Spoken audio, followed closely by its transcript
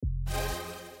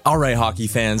All right, hockey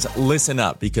fans, listen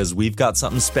up because we've got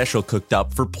something special cooked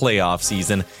up for playoff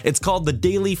season. It's called the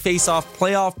Daily Face-Off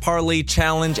Playoff Parlay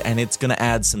Challenge, and it's going to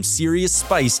add some serious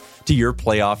spice to your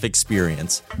playoff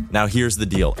experience. Now, here's the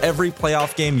deal. Every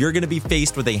playoff game, you're going to be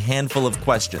faced with a handful of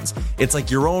questions. It's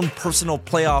like your own personal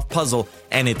playoff puzzle,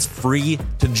 and it's free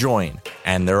to join.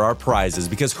 And there are prizes,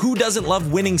 because who doesn't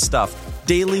love winning stuff?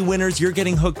 Daily winners, you're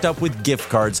getting hooked up with gift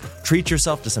cards. Treat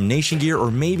yourself to some Nation gear or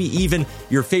maybe even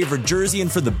your favorite jersey.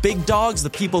 And for the big dogs, the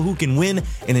people who can win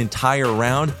an entire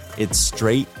round, it's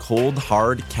straight, cold,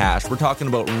 hard cash. We're talking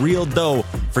about real dough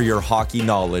for your hockey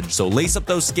knowledge. So lace up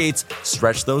those skates,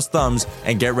 stretch those thumbs,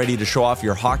 and get ready to show off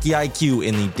your hockey IQ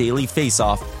in the Daily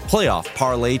Face-Off Playoff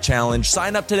Parlay Challenge.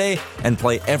 Sign up today and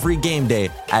play every game day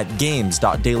at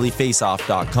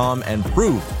games.dailyfaceoff.com and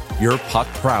prove your puck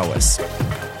prowess.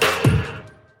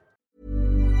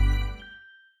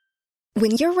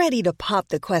 When you're ready to pop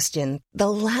the question, the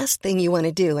last thing you want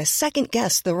to do is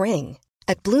second-guess the ring.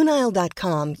 At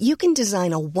BlueNile.com, you can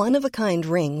design a one-of-a-kind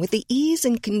ring with the ease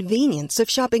and convenience of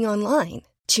shopping online.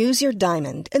 Choose your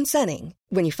diamond and setting.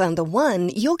 When you find the one,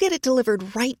 you'll get it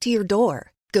delivered right to your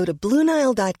door. Go to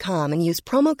BlueNile.com and use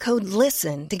promo code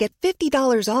LISTEN to get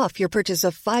 $50 off your purchase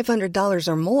of $500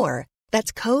 or more.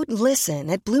 That's code LISTEN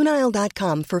at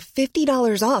BlueNile.com for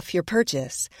 $50 off your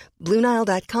purchase.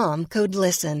 BlueNile.com, code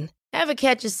LISTEN. Ever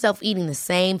catch yourself eating the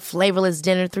same flavorless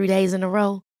dinner 3 days in a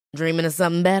row? Dreaming of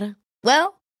something better?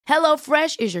 Well,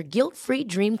 HelloFresh is your guilt-free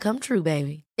dream come true,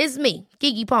 baby. It's me,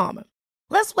 Keke Palmer.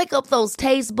 Let's wake up those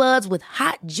taste buds with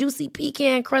hot, juicy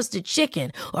pecan-crusted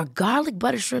chicken or garlic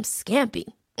butter shrimp scampi.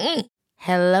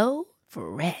 Hello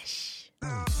Fresh.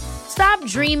 Stop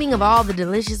dreaming of all the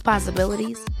delicious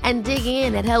possibilities and dig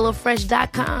in at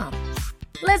HelloFresh.com.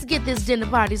 Let's get this dinner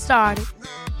party started.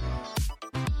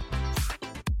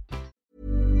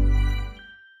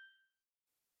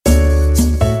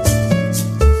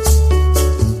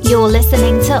 You're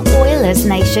listening to Oilers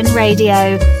Nation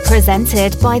Radio,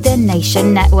 presented by the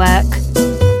Nation Network.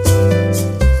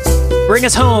 Bring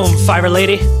us home, Fiver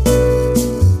Lady.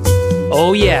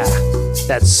 Oh yeah,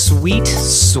 that sweet,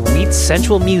 sweet,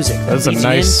 sensual music. That's a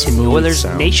nice, into the smooth Oilers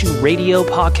sound. Nation Radio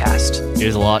podcast. It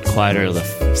was a lot quieter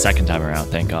the second time around,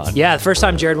 thank God. Yeah, the first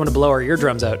time Jared wanted to blow our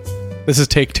eardrums out. This is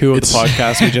take 2 of the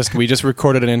podcast. We just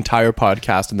recorded an entire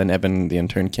podcast, and then Evan, the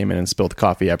intern, came in and spilled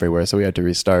coffee everywhere, so we had to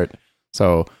restart.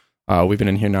 So we've been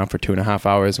in here now for 2.5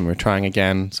 hours, and we're trying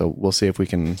again. So we'll see if we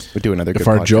can do another. If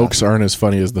our jokes aren't as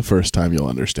funny as the first time, you'll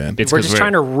understand. We're just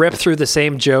trying to rip through the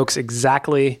same jokes,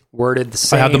 exactly worded the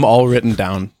same. I have them all written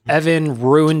down. Evan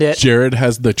ruined it. Jared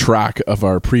has the track of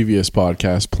our previous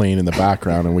podcast playing in the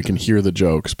background, and we can hear the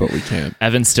jokes, but we can't.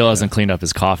 Evan still hasn't cleaned up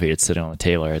his coffee. It's sitting on the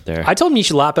table right there. I told him you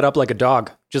should lap it up like a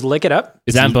dog. Just lick it up.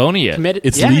 Zamboni it.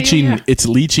 It's leaching. Yeah. It's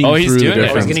leaching Oh, he's through the doing it.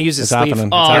 difference. He's going to use his It's sleeve. happening.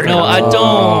 Oh, no, I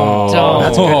don't.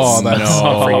 That's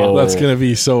No. That's going to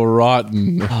be so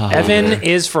rotten. Evan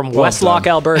is from Westlock,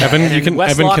 Alberta. Evan, And you in can- Westlock,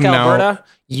 Evan can now- Alberta,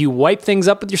 you wipe things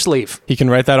up with your sleeve. He can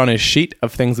write that on his sheet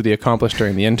of things that he accomplished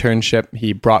during the internship.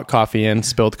 He brought coffee in,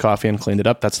 spilled coffee, and cleaned it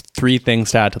up. That's 3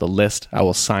 things to add to the list. I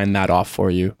will sign that off for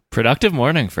you. Productive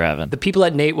morning for Evan. The people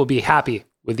at Nate will be happy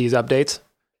with these updates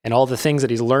and all the things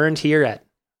that he's learned here at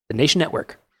the Nation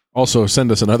Network. Also,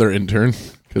 send us another intern,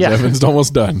 because Yeah. Evan's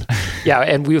almost done. Yeah,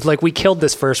 and we killed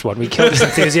this first one. We killed his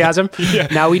enthusiasm.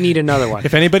 Now we need another one.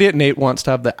 If anybody at Nate wants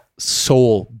to have the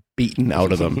soul beaten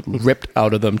out of them, ripped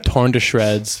out of them, torn to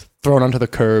shreds, thrown onto the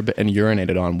curb, and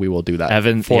urinated on, we will do that.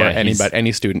 Evan, for yeah,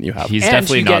 any student you have. He's And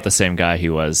definitely you not get- the same guy he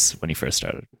was when he first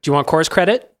started. Do you want course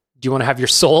credit? Do you want to have your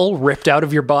soul ripped out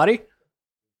of your body?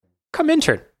 Come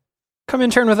intern. Come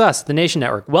intern with us, the Nation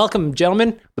Network. Welcome,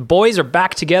 gentlemen. The boys are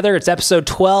back together. It's episode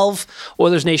 12,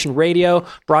 Oilers Nation Radio,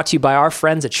 brought to you by our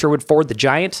friends at Sherwood Ford the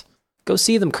Giant. Go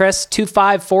see them, Chris.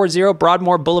 2540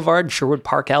 Broadmoor Boulevard, Sherwood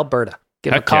Park, Alberta.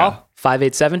 Give them a Heck call. yeah.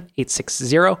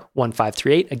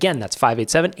 587-860-1538. Again, that's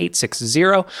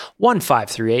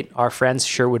 587-860-1538. Our friends,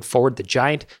 Sherwood Ford the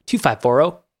Giant,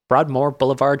 2540 Broadmoor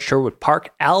Boulevard, Sherwood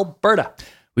Park, Alberta.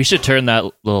 We should turn that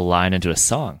little line into a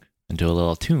song, into a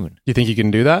little tune. You think you can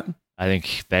do that? I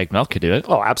think Bag Milk could do it.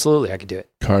 Oh, absolutely. I could do it.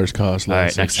 Cars cost All right,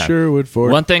 less. next time. Sherwood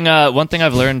Ford. One thing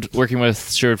I've learned working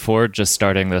with Sherwood Ford, just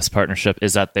starting this partnership,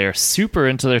 is that they're super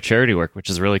into their charity work, which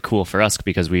is really cool for us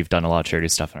because we've done a lot of charity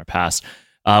stuff in our past.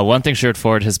 One thing Sherwood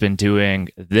Ford has been doing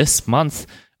this month,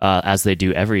 as they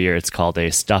do every year, it's called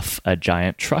a Stuff a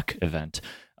Giant Truck event.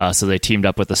 So they teamed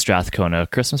up with the Strathcona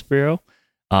Christmas Bureau,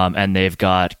 and they've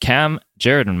got Cam,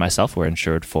 Jared, and myself were in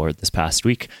Sherwood Ford this past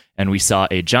week, and we saw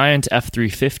a giant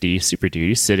F-350 Super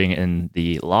Duty sitting in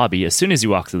the lobby. As soon as you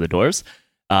walk through the doors,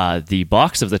 the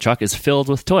box of the truck is filled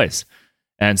with toys.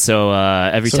 And so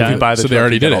every So if time you buy the So they truck,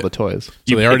 already you get did all it. the toys.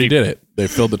 So they already did it. They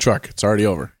filled the truck. It's already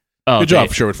over. Good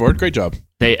job, Sherwood Ford. Great job.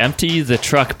 They empty the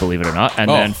truck, believe it or not, and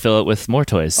Oh. then fill it with more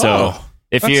toys. So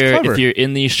if that's you're clever. if you're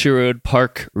in the Sherwood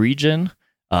Park region,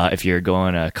 if you're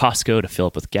going to Costco to fill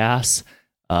up with gas,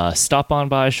 stop on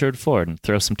by Sherwood Ford and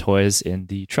throw some toys in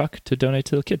the truck to donate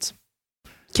to the kids.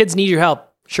 Kids need your help.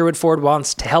 Sherwood Ford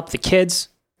wants to help the kids.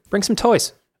 Bring some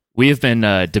toys. We have been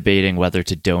debating whether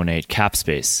to donate cap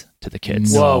space to the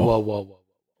kids. No. Whoa.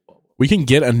 We can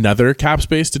get another cap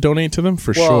space to donate to them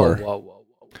for sure. Whoa.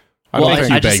 Well, Thank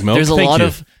you, I just- Bag Milk. there's a Thank lot you.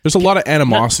 of- There's a lot of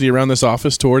animosity around this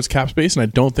office towards cap space, and I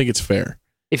don't think it's fair.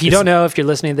 If you don't know, if you're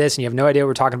listening to this and you have no idea what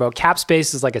we're talking about, Cap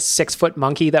Space is like a 6-foot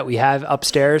monkey that we have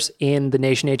upstairs in the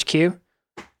Nation HQ.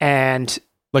 And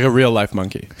Like a real life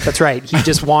monkey. that's right. He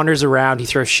just wanders around. He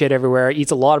throws shit everywhere,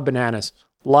 eats a lot of bananas,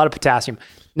 a lot of potassium.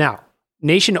 Now,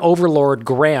 Nation Overlord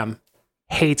Graham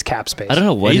hates Cap Space. I don't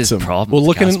know what Hates his them. problem. Well, with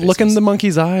look cap in space is. the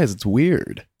monkey's eyes. It's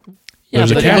weird. There's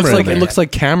a but camera It in looks there. it looks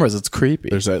like cameras. It's creepy.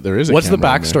 There is a What's the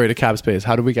camera in there. backstory to Cap Space?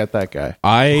 How did we get that guy?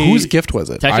 Whose Whose gift was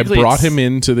it? Tech- I Technically, brought it's- him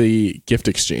into the gift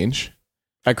exchange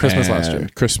At Christmas last and year.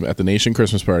 Christmas at the Nation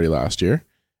Christmas party last year,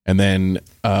 and then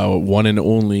one and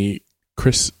only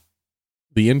Chris,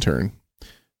 the intern,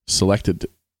 selected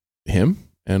him.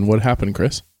 And what happened,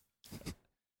 Chris?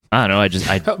 I don't know.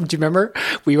 Do you remember?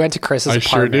 We went to Chris's I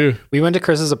apartment. sure do. We went to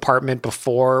Chris's apartment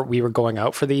before we were going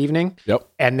out for the evening. Yep.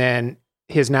 And then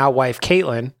his now wife,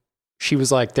 Caitlin, she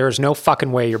was like, there's no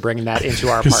fucking way you're bringing that into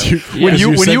our 'Cause apartment. When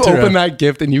you sent her opened a- that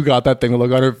gift and you got that thing, the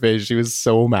look on her face, she was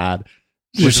so mad.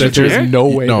 She Was said, she "There's there? no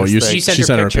way." No, this you. thing- She sent She her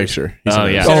sent her a pictures. picture. He Oh, sent her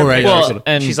a yeah. picture. Oh, right. Well,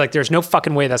 and She's like, there's no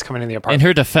fucking way that's coming in the in apartment.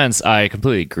 her defense, I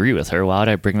completely agree with her. Why would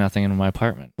I bring that thing into my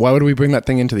apartment? Why would we bring that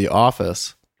thing into the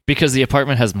office? Because the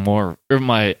apartment has more, or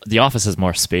the office has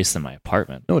more space than my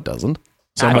apartment. No, it doesn't.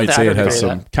 Some I don't might thi- I say it don't has agree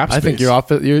some with cap space. I think your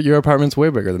office, your apartment's way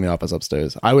bigger than the office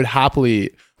upstairs. I would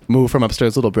happily move from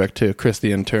upstairs Little Brick to Chris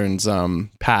the intern's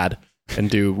pad and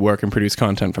do work and produce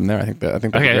content from there. I think that'd be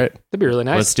Okay. great. That'd be really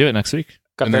nice. Let's do it next week.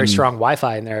 Got and very then- strong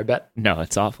Wi-Fi in there, I bet. No,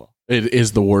 it's awful. It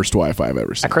is the worst Wi-Fi I've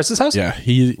ever seen. At Chris's house? Yeah,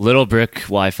 he Little Brick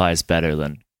Wi-Fi is better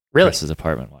than Really? Chris's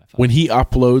apartment Wi-Fi. when he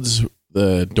uploads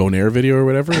the Donaire video or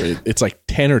whatever, it's like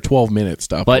 10 or 12 minutes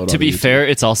to upload. But to on be YouTube. fair,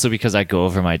 it's also because I go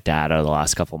over my data the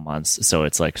last couple months, so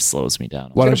it's like slows me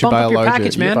down. Why gonna don't you bump buy up a your larger?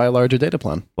 package, you man. buy a larger data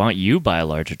plan. Why don't you buy a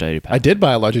larger data pack? I did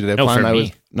buy a larger data No, plan. for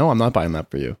me. No, I'm not buying that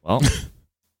for you. Well,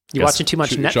 You Yes. watching too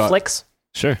much Shoot your shot. Netflix?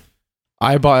 sure.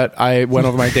 I went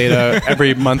over my data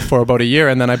every month for about a year,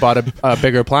 and then I bought a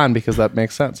bigger plan because that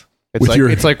makes sense. It's With like your-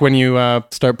 it's like when you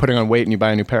start putting on weight and you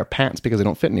buy a new pair of pants because they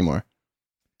don't fit anymore.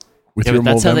 with Yeah, your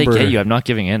but that's how they Movember, get you. I'm not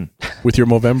giving in. with your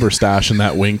Movember stash and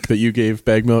that wink that you gave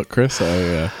Bag Milk, Chris. I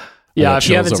Yeah, got if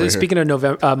you chills haven't, over here. speaking of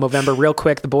Movember, real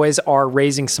quick, the boys are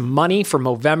raising some money for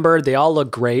Movember. They all look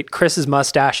great. Chris's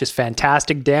mustache is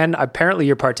fantastic. Dan, apparently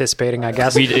you're participating, I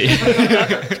guess. We did.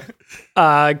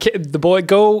 The boy,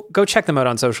 go check them out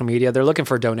on social media. They're looking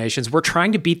for donations. We're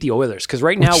trying to beat the Oilers because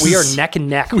right now we are neck and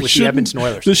neck with the shouldn't- Edmonton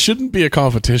Oilers. This shouldn't be a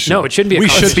competition. No, it shouldn't be. We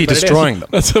should be destroying them.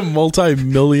 That's a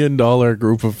multi-million-dollar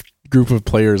group of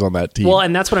players on that team. Well,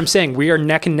 and that's what I'm saying. We are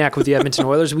neck and neck with the Edmonton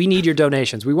Oilers. We need your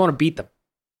donations. We want to beat them.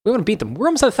 We're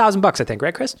almost at $1,000, I think,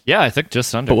 right, Chris? Yeah, I think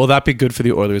just under. But will that be good for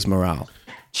the Oilers' morale?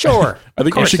 Sure. I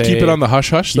think you should keep it on the hush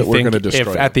hush that we're going to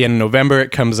destroy. If at the end of November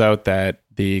it comes out that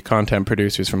the content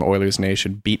producers from Oilers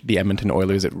Nation beat the Edmonton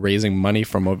Oilers at raising money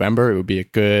for Movember, it would be a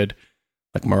good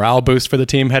morale boost for the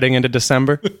team heading into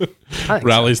December.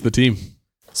 rallies the team.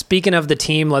 Speaking of the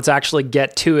team, let's actually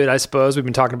get to it, I suppose. We've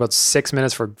been talking about 6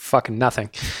 minutes for fucking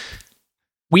nothing.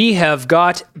 We have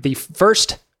got the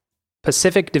first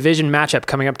Pacific Division matchup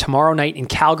coming up tomorrow night in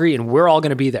Calgary, and we're all going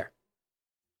to be there.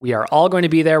 We are all going to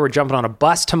be there. We're jumping on a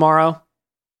bus tomorrow.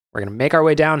 We're going to make our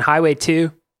way down Highway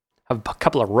 2, have a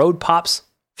couple of road pops,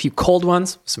 a few cold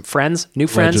ones, some friends, new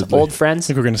friends, Allegedly. old I friends.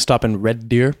 think we're going to stop in Red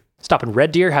Deer, Stop in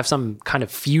Red Deer, have some kind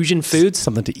of fusion foods.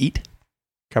 something to eat,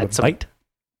 grab And a some- bite.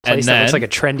 Place that looks like a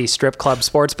trendy strip club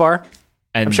sports bar.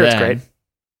 and I'm sure it's then, great.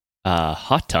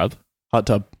 Hot tub. Hot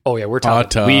tub. Oh, yeah, we're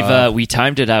talking. We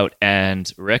timed it out,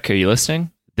 and Rick, are you listening?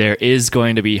 There is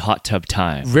going to be hot tub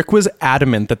time. Rick was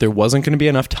adamant that there wasn't going to be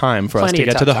enough time for us Plenty to of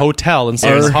get to time. the hotel and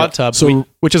sit in the hot tub, So-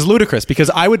 which is ludicrous because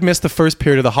I would miss the first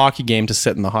period of the hockey game to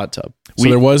sit in the hot tub. So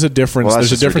there was a difference. Well, that's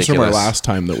There's a just difference from our ridiculous. last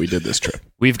time that we did this trip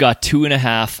We've got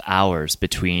 2.5 hours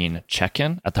between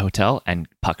check-in at the hotel and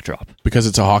puck drop. because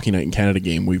it's a Hockey Night in Canada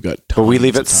game. We've got. But we tons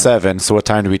leave of at time. 7, so what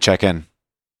time do we check in?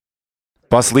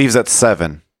 Bus leaves at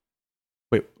 7.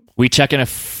 We check in at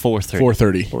 4:30.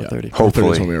 4:30. 4:30.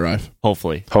 4:30 is when we arrive.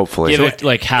 Hopefully. Hopefully. Give it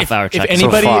like half hour check.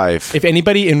 Anybody, So 5. if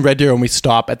anybody in Red Deer when we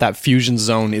stop at that fusion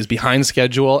zone is behind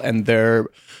schedule and they're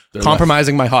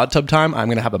compromising my hot tub time, I'm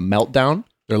going to have a meltdown.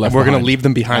 They're left And we're going to behind. leave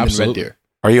them behind Absolutely. in Red Deer.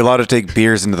 Are you allowed to take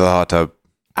beers into the hot tub?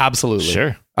 Absolutely.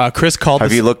 Sure. Chris called.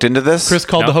 Have you looked into this? Chris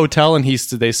called No. the hotel and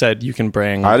they said you can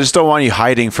bring. I just don't want you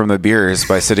hiding from the beers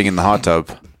by sitting in the hot tub.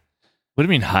 What do you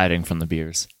mean hiding from the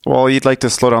beers? Well, you'd like to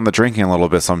slow down the drinking a little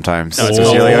bit sometimes. No, it's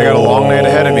Because you're like, I got a long night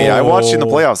ahead of me. I watched you in the Oh.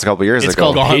 playoffs a couple years It's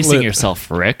ago. called pacing Gauntlet. yourself,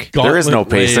 Rick. There is no Gauntlet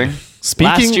pacing. Blade.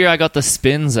 Last year I got the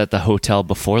spins at the hotel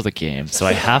before the game, so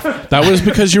I have That was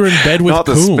because you were in bed with Not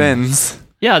the Coom. spins.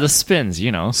 the spins,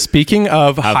 you know. Speaking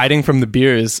of hiding from the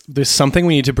beers, there's something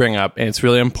we need to bring up, and it's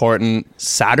really important.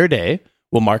 Saturday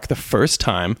will mark the first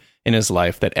time in his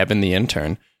life that Evan the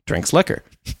intern drinks liquor.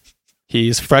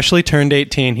 He's freshly turned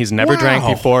 18. He's never drank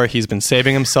before. He's been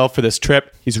saving himself for this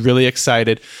trip. He's really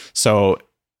excited. So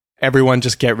everyone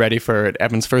just get ready for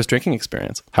Evan's first drinking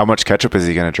experience. How much ketchup is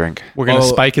he going to drink? We're going to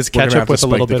spike his we're gonna ketchup have to with a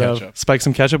little spike bit the of ketchup. spike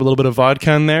some ketchup, a little bit of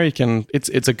vodka in there. You can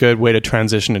it's a good way to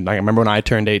transition. And I remember when I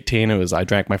turned 18, I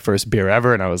drank my first beer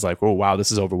ever and I was like, "Oh wow, this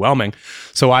is overwhelming."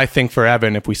 So I think for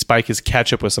Evan, if we spike his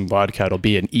ketchup with some vodka, it'll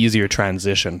be an easier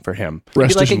transition for him.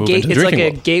 Rest, It's like assured,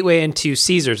 a gateway into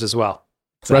Caesars as well.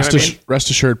 rest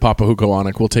assured, Papa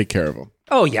Hukowanik will take care of him.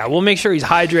 Oh yeah, we'll make sure he's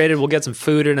hydrated. We'll get some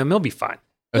food in him. He'll be fine.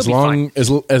 As He'll be long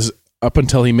as up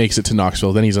until he makes it to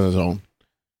Knoxville, then he's on his own.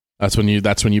 That's when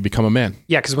you become a man.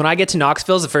 Yeah, because when I get to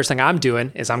Knoxville, the first thing I'm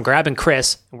doing is I'm grabbing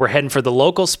Chris, and we're heading for the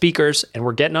local speakers, and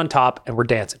we're getting on top, and we're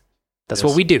dancing. That's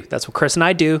what we do. That's what Chris and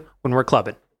I do when we're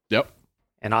clubbing. Yep.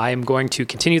 And I am going to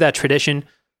continue that tradition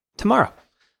tomorrow.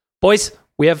 Boys,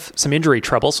 we have some injury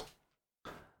troubles.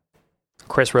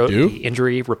 Chris wrote the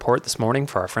injury report this morning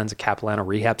for our friends at Capilano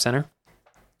Rehab Center.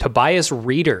 Tobias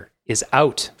Reeder is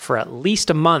out for at least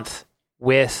a month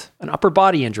with an upper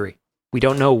body injury. We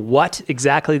don't know what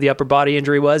exactly the upper body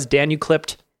injury was. Dan, you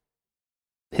clipped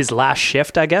his last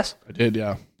shift, I guess? I did,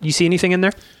 yeah. You see anything in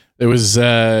there? It was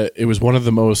one of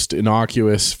the most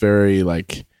innocuous, very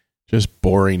just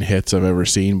boring hits I've ever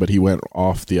seen, but he went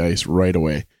off the ice right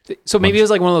away. So maybe it was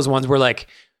like one of those ones where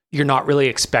you're not really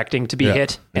expecting to be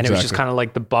hit, and it was just exactly. kind of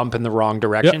like the bump in the wrong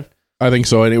direction. Yep, I think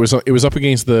so. And it was up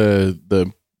against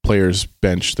the players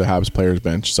bench, the Habs players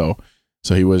bench. So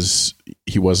he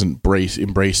wasn't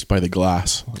embraced by the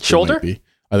glass. Like Shoulder?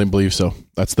 I didn't believe so.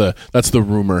 That's the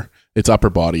rumor. It's upper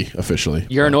body officially.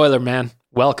 You're an Oiler, man.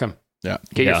 Welcome. Yeah.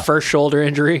 Get your first shoulder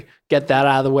injury. Get that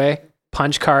out of the way.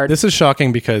 Punch card. This is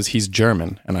shocking because he's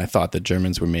German, and I thought that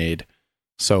Germans were made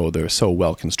so they're so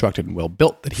well constructed and well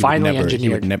built that Finely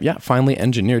engineered. finely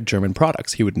engineered German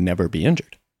products. He would never be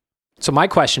injured. So my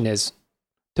question is,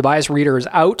 Tobias Reeder is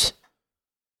out.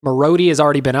 Marody has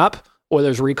already been up.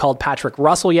 Oilers recalled Patrick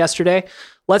Russell yesterday.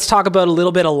 Let's talk about a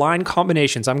little bit of line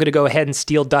combinations. I'm going to go ahead and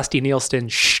steal Dusty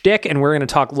Nielsen's shtick, and we're going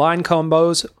to talk line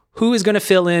combos. Who is going to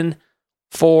fill in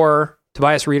for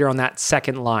Tobias Reeder on that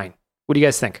second line? What do you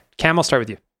guys think? Cam, I'll start with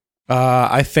you.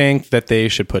 I think that they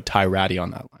should put Ty Ratty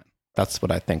on that line. That's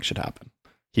what I think should happen.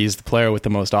 He's the player with the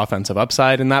most offensive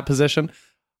upside in that position.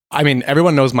 I mean,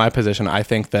 everyone knows my position. I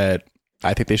think they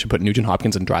should put Nugent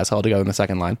Hopkins and Draisaitl together in the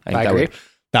second line. I agree.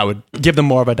 That would give them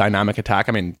more of a dynamic attack.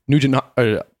 I mean,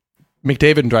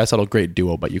 McDavid and Draisaitl, great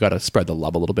duo, but you got to spread the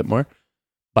love a little bit more.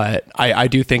 But I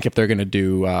do think if they're going to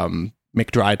do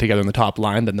McDry together in the top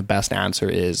line, then the best answer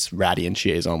is Ratty and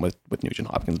Chiasson with Nugent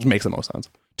Hopkins, which makes the most sense.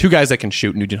 Two guys that can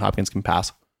shoot, Nugent Hopkins can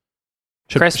pass.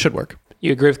 Should work.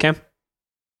 You agree with Cam?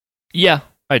 Yeah,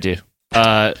 I do.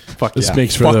 This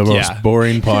makes for the most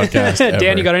boring podcast ever.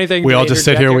 Dan, you got anything? We all just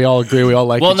sit here. We all agree. We all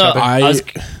like each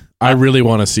other. I really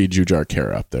want to see Jujhar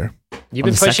Khaira up there. You've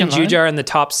been pushing Jujhar in the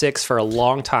top 6 for a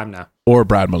long time now. Or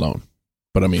Brad Malone.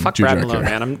 But I mean, fuck Jujhar Brad Malone, Khaira.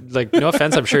 man. I'm like, no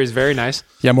offense. I'm sure he's very nice.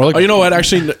 Yeah, more like. Oh, you know what?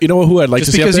 Actually, you know who I'd like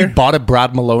just to see up because there? you bought a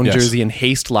Brad Malone Yes. jersey in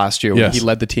haste last year when Yes. he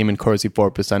led the team in Corsi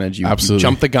for percentage, you Absolutely.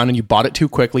 jumped the gun and you bought it too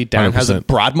quickly. Dan has a 100%.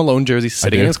 Brad Malone jersey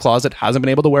sitting do. in his closet, hasn't been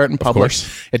able to wear it in public.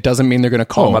 course. It doesn't mean they're going to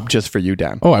call him Oh. up just for you,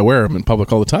 Dan. Oh, I wear them in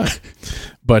public all the time.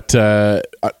 But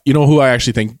you know who I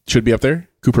actually think should be up there?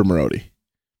 Cooper Marody.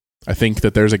 I think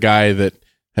that there's a guy that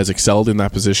has excelled in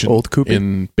that position Old Coopy?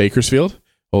 in Bakersfield.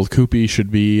 Old Coopy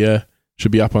should be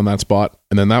up on that spot,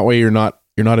 and then that way you're not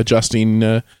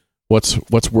adjusting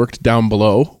what's worked down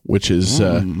below, which is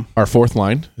our fourth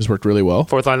line has worked really well.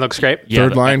 Fourth line looks great. Yeah,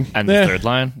 Third line, and the third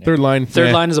line. Third line,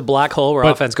 Third line is a black hole where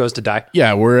But- offense goes to die.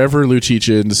 yeah, wherever Lucic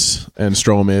is and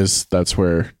Strome is, that's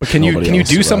where. But can you nobody do else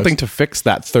survives. something to fix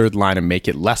that third line and make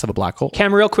it less of a black hole?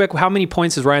 Cam, real quick, how many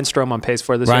points is Ryan Strome on pace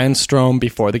for this year? Ryan Strome,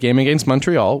 before the game against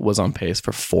Montreal, was on pace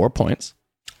for 4 points.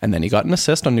 And then he got an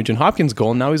assist on Nugent Hopkins'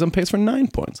 goal, and now he's on pace for 9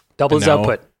 points. Double his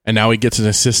output. And now he gets an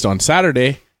assist on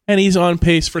Saturday, and he's on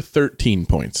pace for 13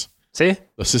 points. See?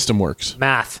 The system works.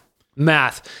 Math.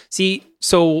 See,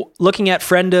 so looking at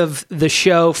friend of the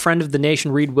show, friend of the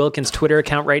nation, Reed Wilkins' Twitter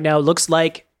account right now, looks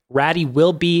like Ratty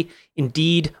will be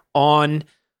indeed on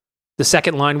the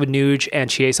second line with Nuge and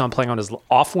Chiasson playing on his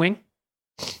off wing.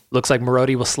 Looks like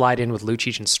Marody will slide in with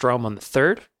Lucic and Strome on the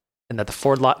third, and that the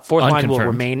fourth line will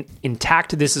remain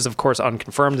intact. This is, of course,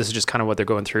 unconfirmed. This is just kind of what they're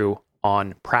going through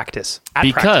on practice.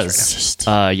 Because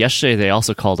yesterday they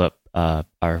also called up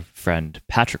our friend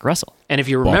Patrick Russell. And if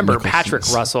you remember, Patrick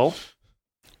Russell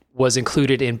was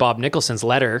included in Bob Nicholson's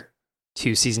letter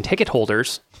to season ticket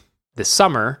holders this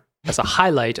summer as a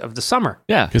highlight of the summer.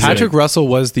 Yeah. Patrick Russell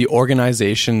was the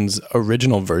organization's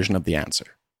original version of the answer.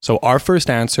 So our first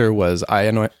answer was,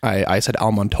 I said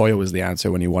Al Montoya was the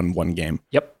answer when he won one game.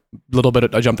 Yep.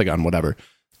 I jumped the gun, whatever.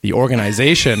 The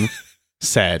organization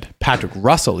said Patrick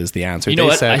Russell is the answer. You know they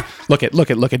what? said, look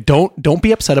at, don't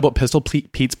be upset about Pistol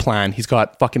Pete's plan. He's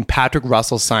got fucking Patrick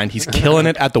Russell signed. He's killing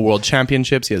it at the World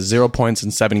Championships. He has 0 points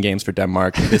in 7 games for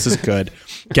Denmark. This is good.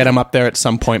 Get him up there at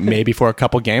some point, maybe for a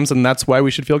couple games, and that's why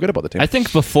we should feel good about the team. I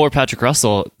think before Patrick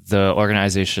Russell, the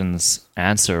organization's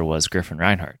answer was Griffin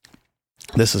Reinhardt.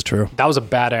 This is true. That was a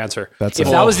bad answer. If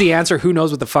that was the answer, who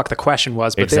knows what the fuck the question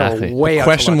was, but Exactly. they were way The out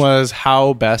question to lunch. was,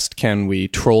 how best can we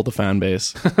troll the fan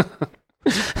base?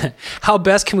 How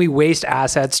best can we waste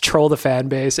assets, troll the fan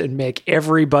base, and make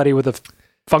everybody with a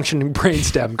functioning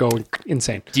brainstem go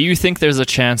insane? Do you think there's a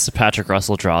chance that Patrick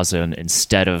Russell draws in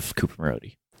instead of Cooper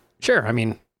Marody? Sure. I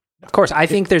mean, of course, I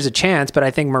think there's a chance, but I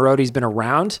think Marody's been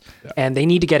around, and they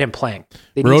need to get him playing.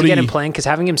 They need to get him playing because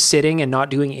having him sitting and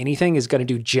not doing anything is going to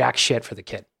do jack shit for the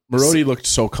kid. Marody looked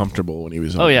so comfortable when he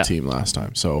was on the team last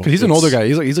time. So Because he's an older guy.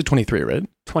 He's like 23, right?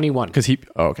 21. Because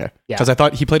okay. Yeah. Because I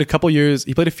thought he played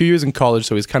a few years in college,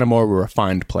 so he's kind of more of a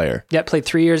refined player. Yeah, played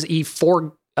 3 years.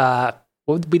 What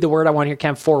would be the word I want here,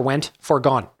 Cam?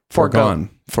 Forgone.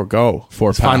 Forgo.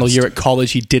 His final year at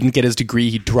college, he didn't get his degree.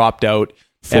 He dropped out.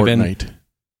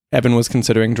 Evan was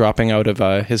considering dropping out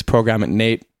of his program at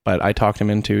Nate, but I talked him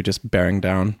into just bearing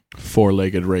down.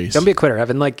 4-legged race. Don't be a quitter,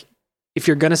 Evan. Like, if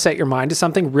you're going to set your mind to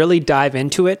something, really dive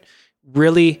into it,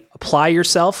 really apply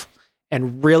yourself,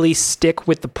 and really stick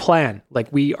with the plan,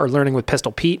 like we are learning with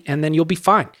Pistol Pete, and then you'll be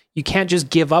fine. You can't just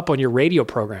give up on your radio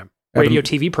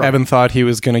TV program. Evan thought he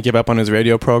was going to give up on his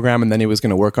radio program, and then he was going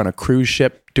to work on a cruise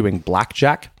ship doing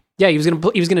blackjack. Yeah, he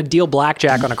was gonna deal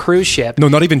blackjack on a cruise ship. No,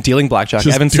 not even dealing blackjack.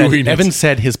 Just Evan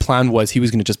said his plan was he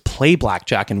was going to just play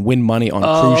blackjack and win money on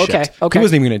cruise ships. Okay. He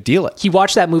wasn't even going to deal it. He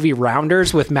watched that movie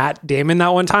Rounders with Matt Damon that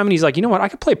one time, and he's like, you know what? I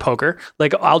could play poker.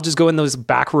 Like, I'll just go in those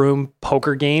backroom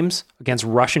poker games against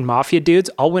Russian mafia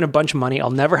dudes. I'll win a bunch of money. I'll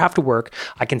never have to work.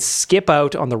 I can skip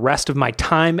out on the rest of my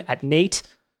time at Nate,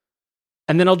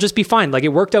 and then I'll just be fine. Like, it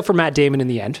worked out for Matt Damon in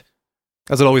the end.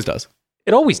 As it always does.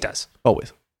 It always does.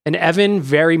 Always. And Evan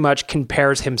very much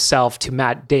compares himself to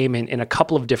Matt Damon in a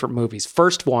couple of different movies.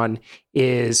 First one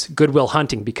is Good Will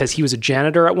Hunting, because he was a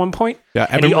janitor at one point. Yeah,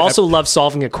 and he also loved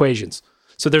solving equations.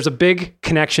 So there's a big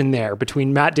connection there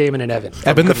between Matt Damon and Evan.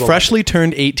 Evan, the freshly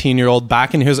turned 18-year-old,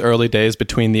 back in his early days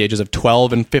between the ages of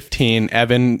 12 and 15,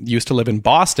 Evan used to live in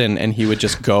Boston, and he would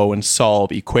just go and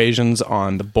solve equations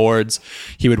on the boards.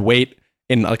 He would wait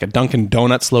in like a Dunkin'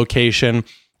 Donuts location,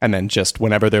 and then just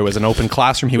whenever there was an open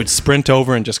classroom, he would sprint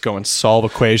over and just go and solve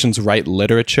equations, write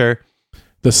literature.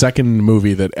 The second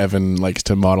movie that Evan likes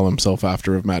to model himself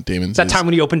after of Matt Damon's that time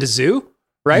when he opened a zoo,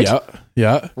 right?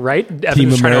 Yeah. Right?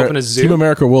 Evan was trying to open a zoo. Team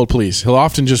America World Police. He'll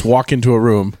often just walk into a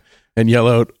room and yell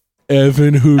out,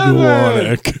 Evan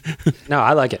Hugowanek. No,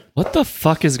 I like it. What the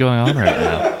fuck is going on right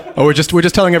now? Oh, we're just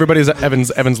telling everybody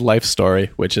Evan's life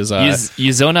story, which is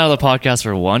You zone out of the podcast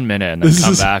for 1 minute and then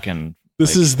come back and...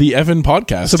 This is the Evan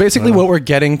podcast. So basically, what we're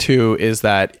getting to is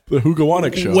that the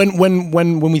Hugowanek show.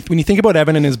 When you think about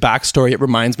Evan and his backstory, it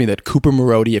reminds me that Cooper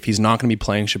Marody, if he's not going to be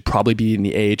playing, should probably be in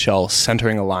the AHL,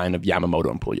 centering a line of Yamamoto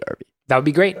and Puljujarvi. That would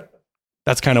be great.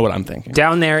 That's kind of what I'm thinking.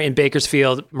 Down there in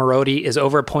Bakersfield, Marody is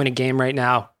over a point a game right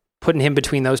now. Putting him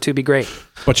between those two would be great.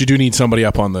 But you do need somebody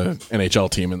up on the NHL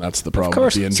team, and that's the problem. Of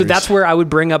course. With the So that's where I would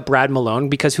bring up Brad Malone,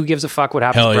 because who gives a fuck what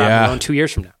happens to Brad Malone 2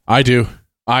 years from now? I do.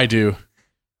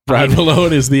 Brad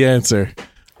Malone is the answer.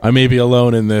 I may be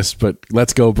alone in this, but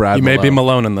let's go, Brad You Malone. may be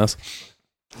Malone in this.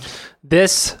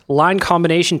 This line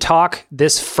combination talk,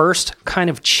 this first kind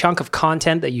of chunk of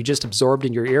content that you just absorbed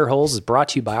in your ear holes, is brought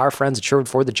to you by our friends at Sherwood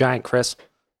Ford the Giant, Chris.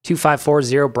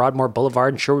 2540 Broadmoor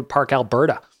Boulevard in Sherwood Park,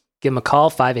 Alberta. Give them a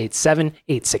call,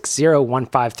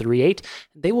 587-860-1538.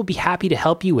 They will be happy to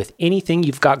help you with anything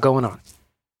you've got going on.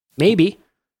 Maybe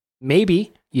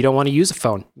you don't want to use a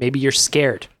phone. Maybe you're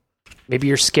scared. Maybe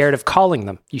you're scared of calling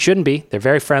them. You shouldn't be. They're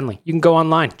very friendly. You can go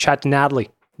online, chat to Natalie.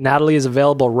 Natalie is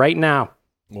available right now.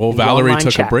 Well, Valerie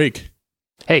took a break.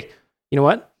 Hey, you know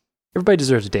what? Everybody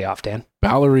deserves a day off, Dan.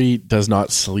 Valerie does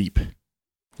not sleep.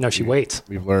 No, she waits.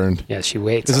 We've learned. Yeah, she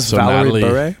waits. Is this Valerie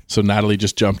Bure? So Natalie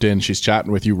just jumped in. She's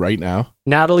chatting with you right now.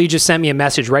 Natalie just sent me a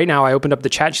message right now. I opened up the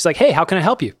chat. She's like, hey, how can I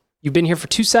help you? You've been here for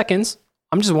 2 seconds.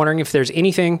 I'm just wondering if there's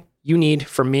anything you need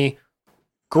from me.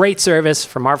 Great service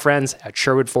from our friends at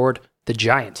Sherwood Ford, the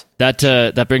Giant.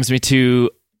 That brings me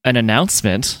to an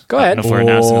announcement. Go ahead. No for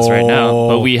announcements right now,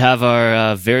 but we have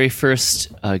our very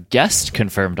first guest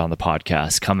confirmed on the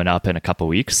podcast coming up in a couple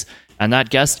weeks, and that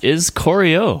guest is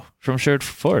Corey O from Sherwood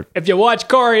Ford. If you watch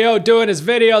Corey O doing his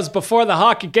videos before the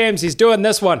hockey games, he's doing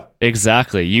this one.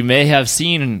 Exactly. You may have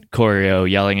seen Corey O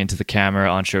yelling into the camera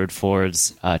on Sherwood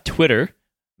Ford's Twitter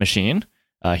machine.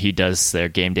 He does their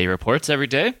game day reports every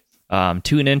day.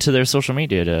 Tune into their social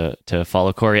media to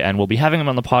follow Corey, and we'll be having him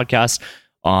on the podcast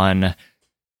on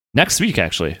next week,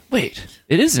 actually. Wait,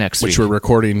 it is next week. Which we're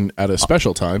recording at a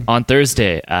special time. On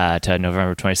Thursday at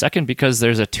November 22nd, because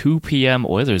there's a 2 p.m.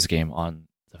 Oilers game on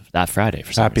that Friday.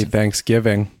 For some Happy reason.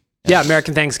 Thanksgiving. Yeah,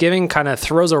 American Thanksgiving kind of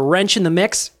throws a wrench in the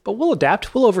mix, but we'll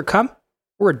adapt. We'll overcome.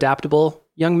 We're adaptable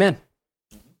young men.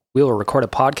 We will record a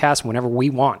podcast whenever we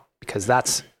want, because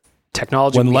that's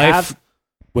technology we have.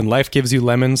 When life gives you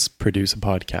lemons, produce a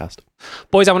podcast.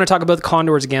 Boys, I want to talk about the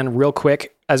Condors again real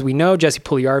quick. As we know, Jesse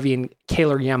Puljujarvi and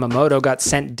Kaylor Yamamoto got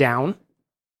sent down,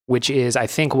 which is, I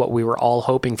think, what we were all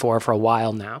hoping for a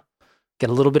while now. Get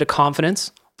a little bit of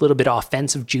confidence, a little bit of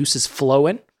offensive juices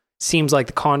flowing. Seems like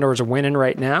the Condors are winning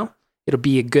right now. It'll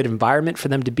be a good environment for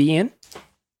them to be in.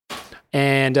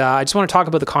 And I just want to talk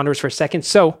about the Condors for a second.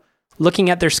 So, looking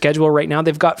at their schedule right now,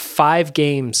 they've got 5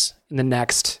 games in the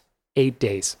next 8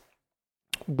 days.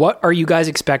 What are you guys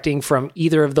expecting from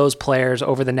either of those players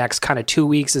over the next kind of 2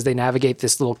 weeks as they navigate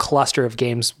this little cluster of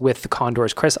games with the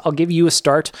Condors? Chris, I'll give you a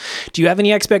start. Do you have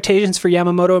any expectations for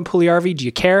Yamamoto and Puljujarvi? Do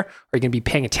you care? Are you going to be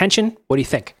paying attention? What do you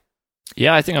think?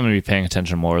 Yeah, I think I'm going to be paying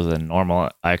attention more than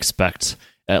normal. I expect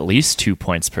at least 2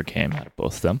 points per game out of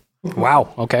both of them.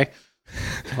 Wow. Okay.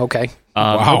 Okay.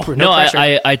 Wow. No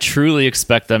pressure. I truly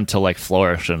expect them to like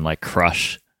flourish and like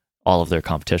crush all of their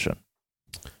competition.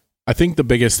 I think the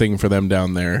biggest thing for them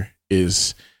down there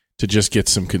is to just get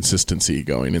some consistency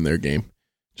going in their game.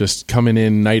 Just coming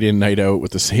in, night out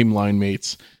with the same line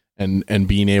mates and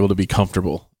being able to be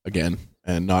comfortable again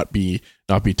and not be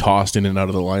tossed in and out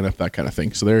of the lineup, that kind of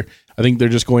thing. So I think they're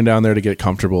just going down there to get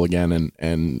comfortable again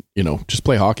and just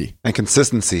play hockey. And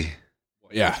consistency.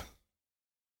 Yeah.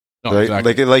 No, Right?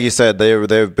 exactly. Like you said,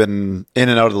 they've been in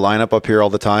and out of the lineup up here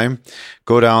all the time.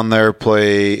 Go down there,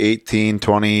 play 18,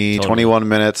 20, 21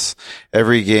 minutes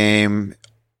every game,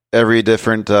 every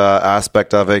different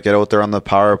aspect of it. Get out there on the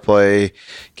power play,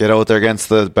 get out there against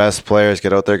the best players,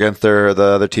 get out there against the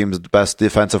other team's best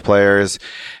defensive players,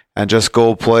 and just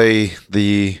go play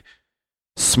the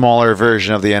smaller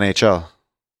version of the NHL.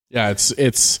 Yeah,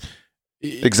 it's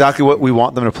exactly what we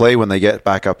want them to play when they get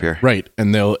back up here. right,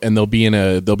 and they'll be in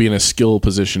a skill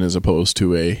position as opposed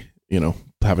to a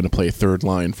having to play third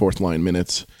line, fourth line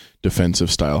minutes, defensive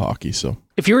style hockey. So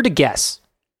If you were to guess,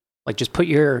 like just put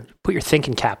your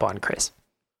thinking cap on, Chris.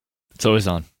 It's always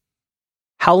on.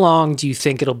 How long do you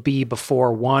think it'll be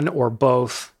before one or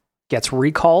both gets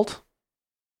recalled?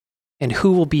 And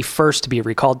who will be first to be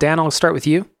recalled? Dan, I'll start with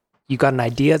you. You got an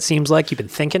idea, it seems like. You've been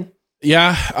thinking.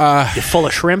 yeah, You're full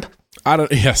of shrimp. I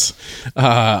don't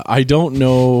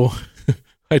know.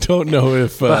 I don't know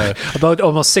if About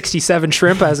almost 67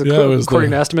 shrimp as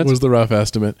according to estimates. was the rough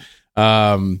estimate.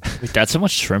 Like, that's how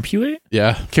much shrimp you ate?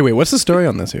 Yeah. Okay, wait, what's the story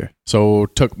on this here? So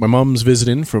took my mom's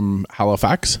visiting from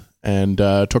Halifax and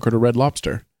took her to Red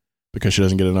Lobster because she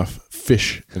doesn't get enough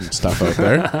fish and stuff out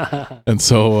there. And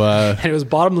so And it was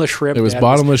bottomless shrimp. it was man.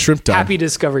 bottomless shrimp time. Happy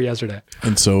discovery yesterday.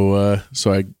 And so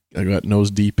I got nose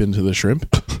deep into the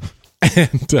shrimp.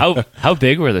 And How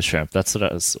big were the shrimp? That's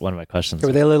what was one of my questions.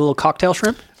 Were they a little cocktail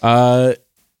shrimp?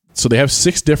 so they have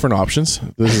 6 different options.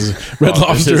 This is Red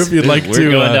Lobster. If you'd like we're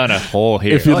to, going down a hole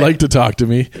here. if you'd like to talk to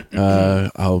me,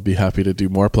 I'll be happy to do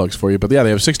more plugs for you. But yeah,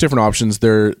 they have 6 different options.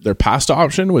 Their pasta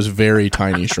option was very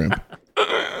tiny shrimp,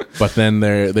 but then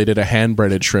they did a hand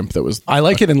breaded shrimp that was I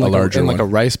like it in like larger in like a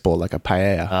one. rice bowl, like a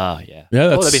paella. Yeah. Yeah,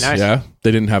 that'd be nice. Yeah,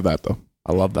 they didn't have that though.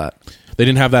 I love that. They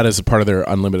didn't have that as a part of their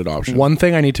unlimited option. One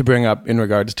thing I need to bring up in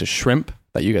regards to shrimp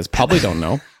that you guys probably don't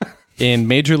know, in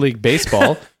Major League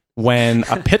Baseball, when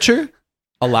a pitcher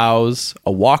allows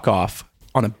a walk-off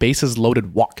on a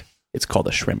bases-loaded walk, it's called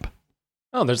a shrimp.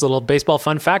 Oh, there's a little baseball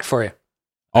fun fact for you.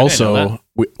 Also, know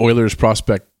Oilers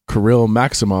prospect Kirill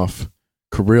Maximoff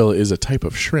krill is a type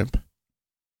of shrimp.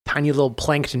 Tiny little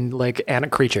plankton like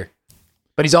creature.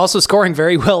 But he's also scoring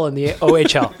very well in the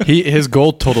OHL. His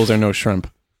goal totals are no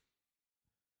shrimp.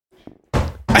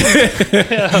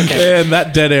 Okay. And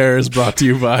that dead air is brought to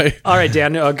you by... All right,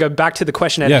 Dan, go back to the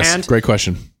question at hand. Yes, great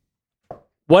question.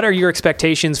 What are your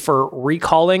expectations for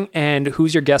recalling, and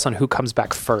who's your guess on who comes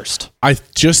back first? I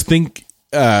just think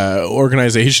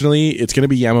organizationally, it's going to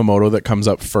be Yamamoto that comes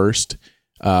up first.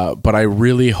 But I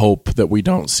really hope that we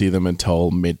don't see them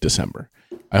until mid-December.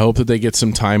 I hope that they get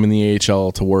some time in the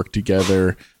AHL to work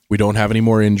together. We don't have any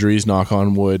more injuries, knock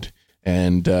on wood,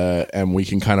 and we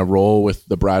can kind of roll with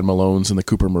the Brad Malones and the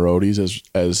Cooper Marodis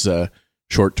as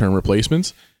short-term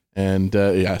replacements. And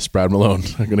yes, Brad Malone.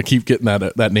 I'm going to keep getting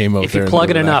that name out there. If you plug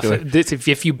it enough,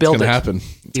 if you build it's gonna happen.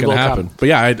 It's going to happen. But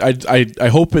yeah, I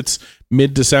hope it's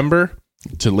mid-December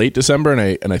to late December,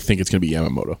 and I think it's going to be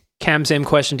Yamamoto. Cam, same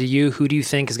question to you. Who do you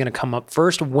think is going to come up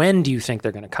first? When do you think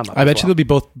they're going to come up? I bet you they'll be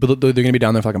both. They're going to be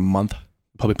down there for like a month.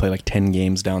 Probably play like 10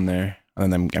 games down there,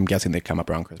 and then I'm guessing they come up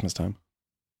around Christmas time.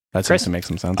 That seems to make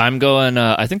some sense. I'm going.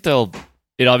 I think they'll.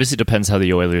 It obviously depends how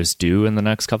the Oilers do in the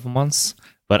next couple months,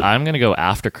 but I'm going to go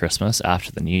after Christmas,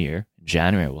 after the New Year. In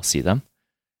January, we'll see them,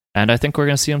 and I think we're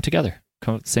going to see them together,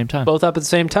 come at the same time. Both up at the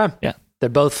same time. Yeah, they're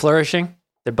both flourishing.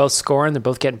 They're both scoring. They're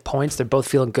both getting points. They're both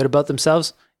feeling good about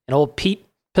themselves. And old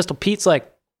Pistol Pete's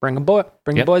like, bring the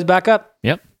boys back up.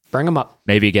 Yep. Bring them up.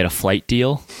 Maybe get a flight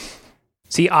deal.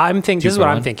 See, this is what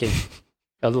I'm thinking.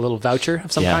 A little voucher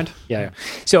of some kind. Yeah.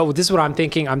 So this is what I'm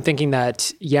thinking. I'm thinking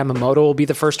that Yamamoto will be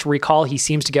the first to recall. He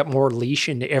seems to get more leash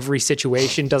in every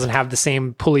situation. Doesn't have the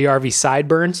same Puljujarvi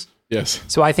sideburns. Yes.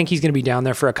 So I think he's going to be down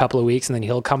there for a couple of weeks and then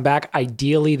he'll come back.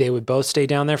 Ideally, they would both stay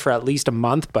down there for at least a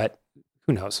month, but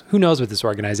who knows? Who knows with this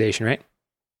organization, right?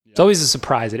 It's always a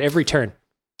surprise at every turn.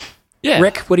 Yeah.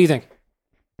 Rick, what do you think?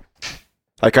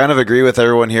 I kind of agree with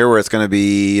everyone here where it's going to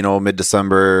be,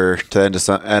 mid-December to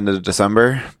end of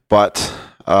December. But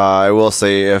I will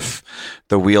say if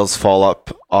the wheels fall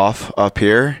off up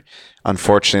here,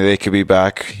 unfortunately they could be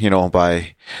back,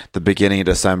 by the beginning of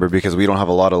December because we don't have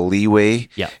a lot of leeway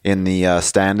in the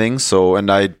standings. So,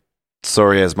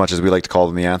 sorry, as much as we like to call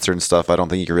them the answer and stuff, I don't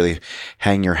think you can really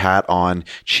hang your hat on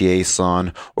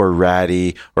Chiasson or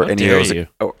Ratty or any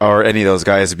of those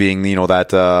guys being,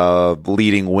 that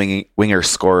leading winger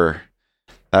scorer.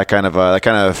 That kind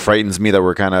of frightens me that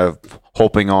we're kind of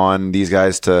hoping on these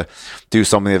guys to do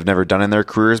something they've never done in their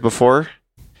careers before.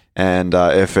 And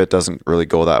if it doesn't really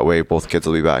go that way, both kids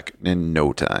will be back in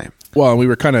no time. Well, we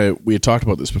had talked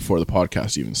about this before the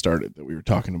podcast even started, that we were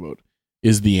talking about,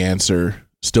 is the answer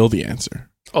still the answer?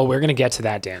 Oh, we're going to get to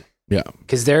that, Dan. Yeah.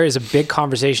 Because there is a big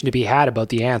conversation to be had about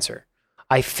the answer.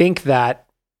 I think that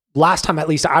last time, at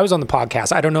least I was on the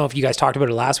podcast, I don't know if you guys talked about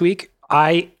it last week.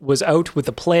 I was out with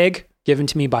the plague given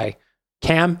to me by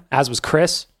Cam, as was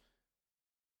Chris.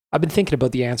 I've been thinking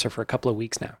about the answer for a couple of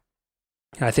weeks now.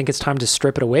 And I think it's time to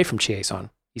strip it away from Chiasson.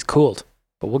 He's cooled,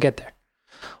 but we'll get there.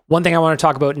 One thing I want to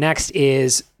talk about next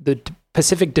is the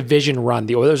Pacific Division run.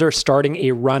 The Oilers are starting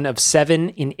a run of 7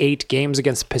 in 8 games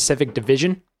against the Pacific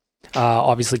Division.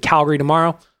 Obviously, Calgary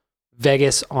tomorrow,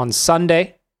 Vegas on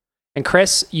Sunday. And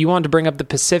Chris, you wanted to bring up the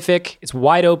Pacific. It's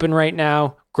wide open right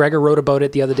now. Gregor wrote about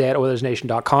it the other day at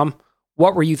OilersNation.com.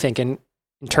 What were you thinking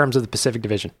in terms of the Pacific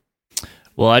Division?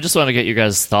 Well, I just want to get your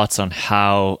guys' thoughts on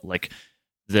how,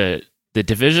 the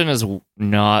division is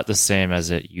not the same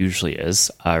as it usually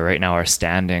is. Right now, our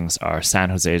standings are San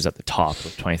Jose is at the top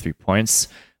with 23 points,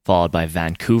 followed by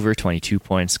Vancouver, 22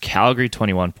 points, Calgary,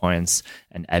 21 points,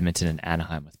 and Edmonton and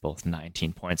Anaheim with both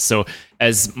 19 points. So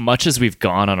as much as we've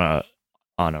gone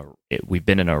we've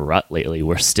been in a rut lately,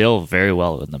 we're still very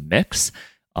well in the mix.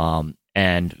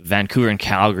 And Vancouver and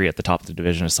Calgary at the top of the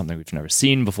division is something we've never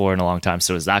seen before in a long time.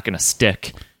 So is that going to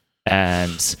stick?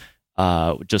 And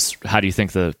just how do you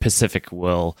think the Pacific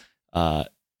will,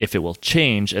 if it will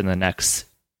change in the next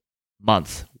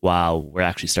month while we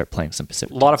actually start playing some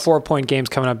Pacific? A lot of 4-point games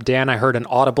coming up. Dan, I heard an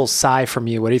audible sigh from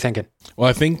you. What are you thinking? Well,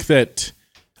 I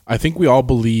think we all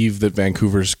believe that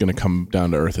Vancouver's going to come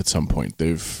down to earth at some point.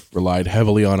 They've relied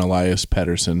heavily on Elias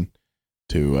Pettersson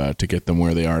to get them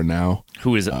where they are now.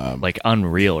 Who is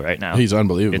unreal right now. He's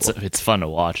unbelievable. It's fun to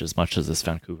watch as much as this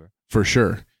Vancouver. For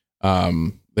sure.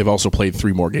 They've also played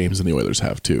 3 more games than the Oilers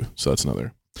have too, so that's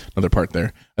another part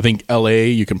there. I think LA,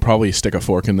 you can probably stick a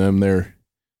fork in them.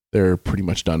 They're pretty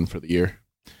much done for the year.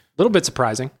 A little bit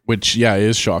surprising. Which,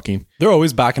 is shocking. They're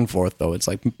always back and forth, though. It's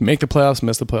like make the playoffs,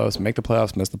 miss the playoffs, make the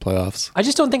playoffs, miss the playoffs. I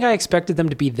just don't think I expected them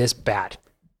to be this bad.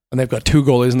 And they've got 2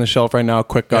 goalies on the shelf right now.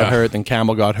 Quick got hurt, then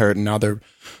Campbell got hurt, and now they're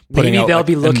putting Maybe out, they'll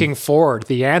be looking forward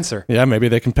the answer. Yeah, maybe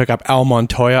they can pick up Al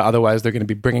Montoya. Otherwise, they're going to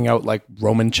be bringing out like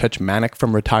Roman Cechmanek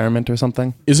from retirement or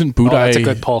something. Isn't Budaj? That's a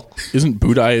good pull. Isn't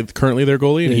Budaj currently their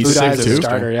goalie? And he's Budaj sick is too. a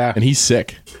starter, yeah. And he's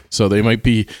sick, so they might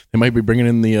be bringing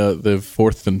in the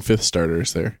 4th and 5th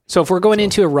starters there. So if we're going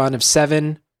into a run of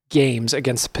 7 games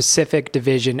against the Pacific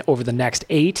Division over the next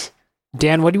 8,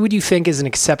 Dan, what would you think is an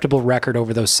acceptable record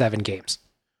over those 7 games?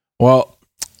 Well,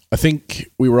 I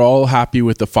think we were all happy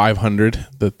with the 500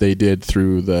 that they did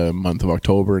through the month of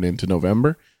October and into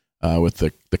November with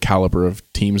the caliber of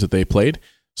teams that they played.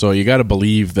 So you got to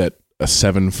believe that a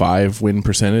 7-5 win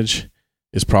percentage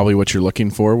is probably what you're looking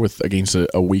for against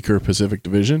a weaker Pacific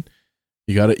Division.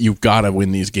 You've got to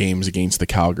win these games against the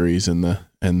Calgarys and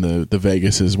the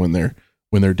Vegases when they're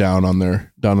down on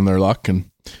their luck, and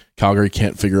Calgary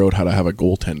can't figure out how to have a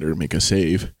goaltender make a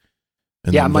save.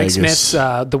 And yeah, Mike Smith's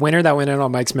the winner that went in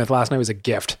on Mike Smith last night was a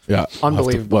gift. Yeah,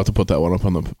 unbelievable. We'll have to put that one up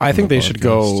on the. I think they should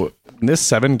go in this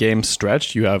 7-game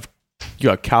stretch. You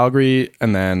got Calgary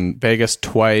and then Vegas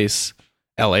twice,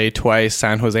 LA twice,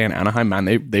 San Jose and Anaheim. Man,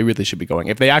 they really should be going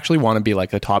if they actually want to be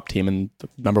like a top team in the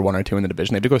number 1 or 2 in the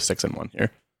division. They have to go 6-1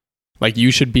 here. Like, you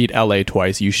should beat LA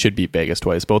twice. You should beat Vegas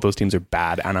twice. Both those teams are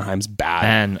bad. Anaheim's bad.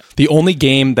 And the only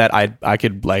game that I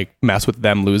could like mess with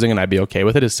them losing and I'd be okay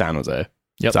with it is San Jose.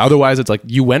 Yep. So otherwise, it's like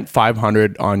you went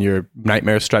 500 on your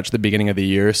nightmare stretch at the beginning of the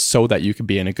year so that you could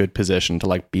be in a good position to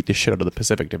like beat the shit out of the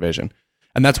Pacific Division.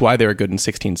 And that's why they were good in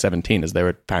 16-17 is they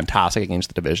were fantastic against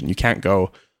the division. You can't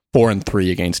go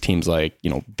 4-3 against teams like,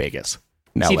 Vegas.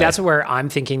 See, that's where I'm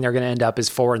thinking they're going to end up is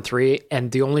 4-3.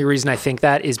 And the only reason I think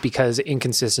that is because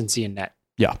inconsistency in net.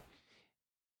 Yeah.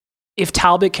 If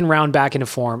Talbot can round back into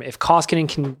form, if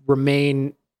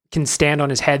Koskinen can stand on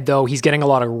his head, though he's getting a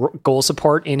lot of goal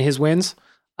support in his wins,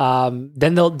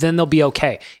 then they'll be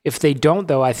okay. If they don't,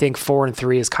 though, I think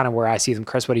 4-3 is kind of where I see them.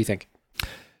 Chris, what do you think?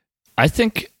 I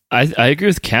think I agree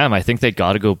with Cam. I think they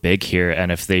got to go big here, and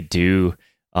if they do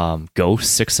go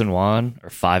 6-1 or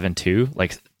 5-2,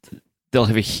 like they'll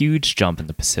have a huge jump in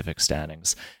the Pacific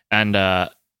standings. And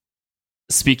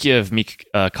speaking of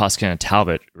Koskinen and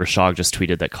Talbot, Rashog just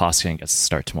tweeted that Koskinen gets to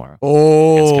start tomorrow.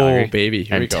 Oh, baby!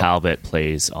 Here and we go. Talbot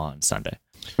plays on Sunday.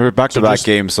 We were back-to-back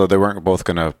games, so they weren't both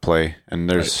going to play. And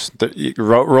there's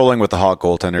rolling with the hot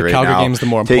goaltender right Calgary now. game's the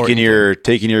more important.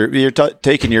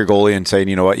 Taking your goalie and saying,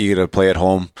 you know what, you got to play at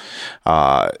home.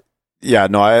 I'm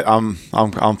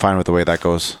fine with the way that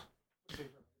goes.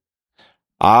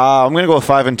 I'm going to go with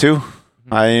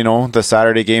 5-2. The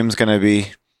Saturday game's going to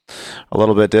be a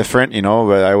little bit different,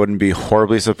 but I wouldn't be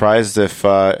horribly surprised if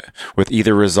with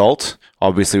either result.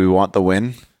 Obviously, we want the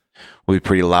win. We'll be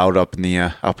pretty loud up in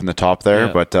the top there,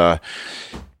 yeah. But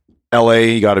LA,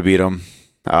 you got to beat them.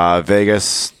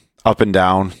 Vegas, up and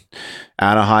down.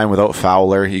 Anaheim without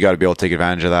Fowler, you got to be able to take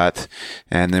advantage of that.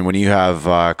 And then when you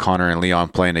have Connor and Leon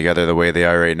playing together the way they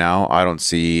are right now, I don't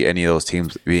see any of those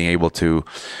teams being able to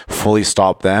fully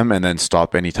stop them and then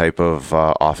stop any type of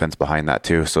offense behind that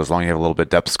too. So as long as you have a little bit of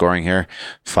depth scoring here,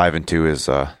 5-2 is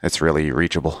it's really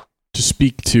reachable. To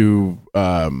speak to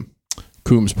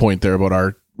Coombs' point there about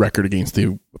our record against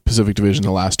the Pacific Division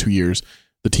the last 2 years,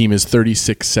 the team is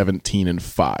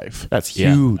 36-17-5. That's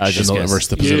huge. Versus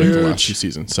the Pacific the last 2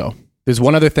 seasons. So there's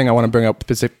one other thing I want to bring up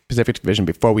Pacific Division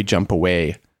before we jump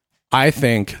away. I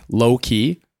think low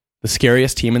key, the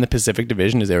scariest team in the Pacific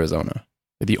Division is Arizona.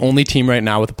 They're the only team right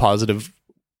now with a positive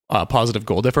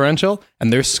goal differential,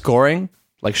 and they're scoring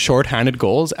like shorthanded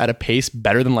goals at a pace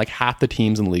better than like half the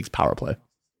teams in the league's power play.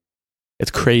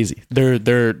 It's crazy.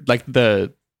 They're like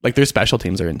their special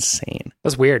teams are insane.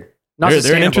 That's weird. Not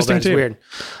They're an interesting team. team. Weird.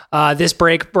 This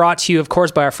break brought to you, of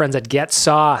course, by our friends at Get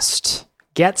Sauced.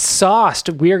 Get Sauced.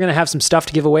 We are going to have some stuff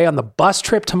to give away on the bus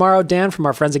trip tomorrow, Dan, from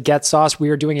our friends at Get Sauced. We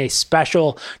are doing a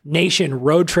special Nation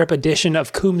road trip edition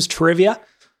of Coombs Trivia.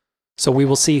 So we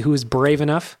will see who's brave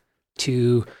enough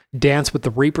to dance with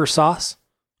the Reaper sauce.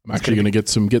 I'm actually going to get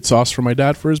some Get Sauce for my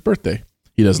dad for his birthday.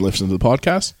 He doesn't listen to the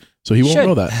podcast, so he won't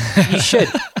know that. You should.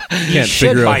 Can't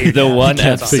figure out The one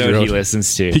can't figure episode he out.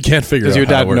 listens to. He can't figure out. Does your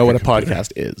how to dad work know what a computer.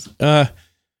 podcast is?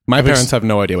 My Parents have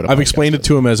no idea what a podcast I've explained it is.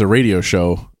 to him as a radio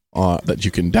show that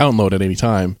you can download at any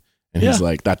time, and he's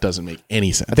like, "That doesn't make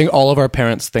any sense." I think all of our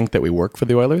parents think that we work for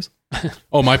the Oilers.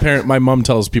 Oh, my mom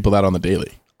tells people that on the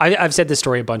daily. I've said this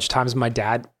story a bunch of times. My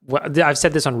dad, I've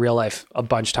said this on Real Life a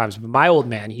bunch of times, but my old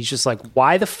man, he's just like,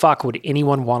 why the fuck would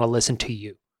anyone want to listen to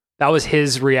you? That was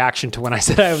his reaction to when I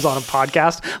said I was on a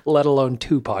podcast, let alone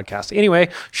 2 podcasts. Anyway,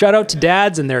 shout out to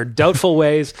dads and their doubtful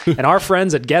ways and our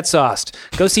friends at Get Sauced.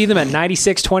 Go see them at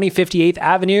 9620 58th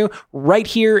Avenue right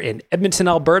here in Edmonton,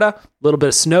 Alberta. A little bit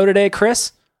of snow today,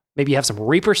 Chris. Maybe you have some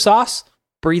Reaper sauce,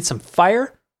 breathe some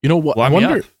fire. You know what? Warm me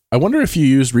up. I wonder if you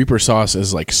used Reaper sauce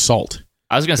as like salt.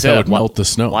 I was going to If say that that would melt the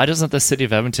snow. Why doesn't the city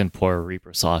of Edmonton pour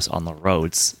Reaper sauce on the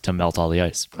roads to melt all the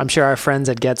ice? I'm sure our friends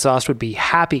at Get Sauced would be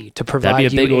happy to provide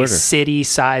That'd be a you big a order.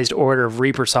 city-sized order of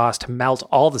Reaper sauce to melt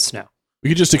all the snow. We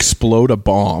could just explode a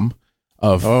bomb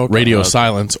of radio God.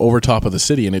 silence over top of the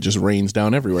city, and it just rains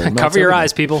down everywhere. and melts Cover your everything.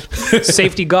 eyes, people.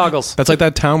 Safety goggles. That's like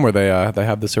that town where they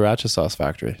have the sriracha sauce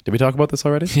factory. Did we talk about this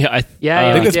already? Yeah, Yeah,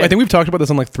 I we think did. we've talked about this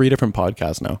on like 3 different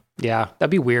podcasts now. Yeah,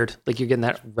 that'd be weird. Like you're getting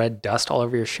that red dust all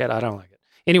over your shit. I don't like it.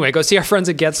 Anyway, go see our friends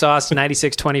at Get Sauce,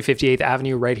 9620 58th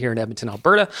Avenue, right here in Edmonton,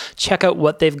 Alberta. Check out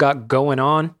what they've got going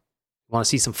on. You want to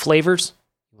see some flavors?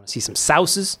 You want to see some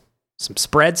sauces, some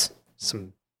spreads,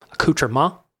 some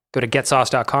accoutrement? Go to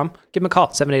getsauce.com. Give them a call,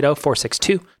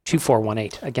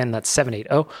 780-462-2418. Again, that's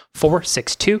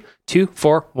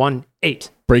 780-462-2418.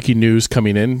 Breaking news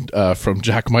coming in from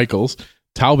Jack Michaels.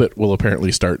 Talbot will apparently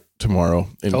start tomorrow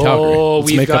in Calgary. Oh,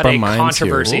 Let's we've make up got our a minds here.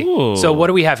 controversy. Ooh. So what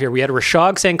do we have here? We had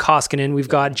Rashog saying Koskinen. We've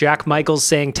got Jack Michaels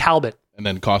saying Talbot. And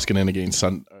then Koskinen against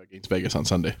Vegas on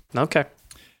Sunday. Okay.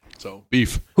 So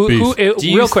beef. Who, beef.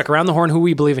 real quick, around the horn, who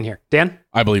we believe in here? Dan?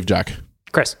 I believe Jack.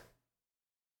 Chris?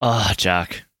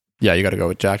 Jack. Yeah, you got to go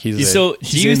with Jack. Do So,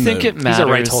 do you think it matters? He's a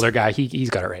rights holder guy. He's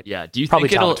got it right. Yeah. Do you Probably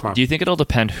think Talbot tomorrow. do you think it'll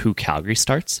depend who Calgary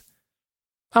starts?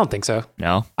 I don't think so.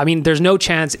 No. I mean, there's no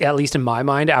chance, at least in my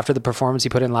mind, after the performance he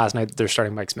put in last night, that they're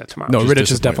starting Mike Smith tomorrow. No, Just Riddich is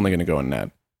disappointing. definitely going to go in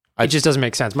net. It just doesn't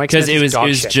make sense. Mike Because Smith it is was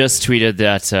dog shit. just tweeted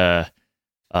that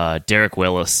Derek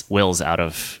Wills out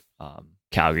of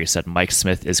Calgary said Mike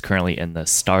Smith is currently in the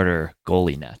starter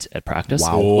goalie net at practice.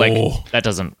 Wow. Like that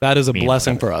doesn't. That is a mean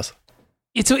blessing whatever. for us.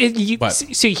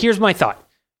 See, here's my thought.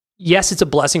 Yes, it's a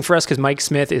blessing for us because Mike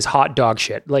Smith is hot dog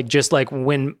shit. Like, just like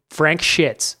when Frank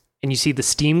shits and you see the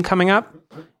steam coming up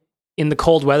in the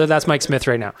cold weather, that's Mike Smith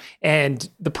right now. And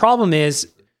the problem is,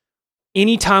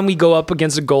 anytime we go up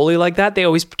against a goalie like that, they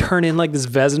always turn in like this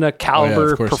Vezina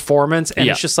caliber of course. performance, and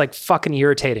Yeah. it's just like fucking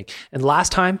irritating. And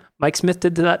last time, Mike Smith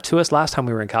did that to us last time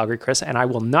we were in Calgary, Chris, and I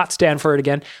will not stand for it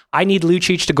again. I need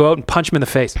Lucic to go out and punch him in the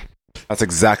face. That's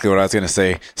exactly what I was going to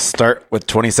say. Start with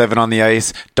 27 on the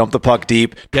ice, dump the puck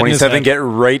deep, Get in his 27, head. get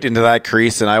right into that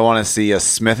crease, and I want to see a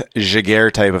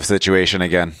Smith-Jaguar type of situation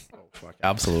again.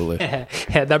 Absolutely.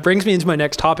 Yeah, that brings me into my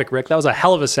next topic, Rick. That was a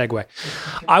hell of a segue.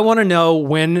 I want to know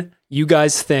when you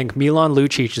guys think Milan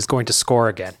Lucic is going to score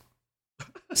again.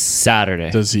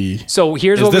 Saturday. Does he? So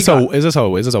here's Is what we this got. is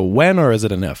this a when or is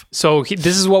it an if? So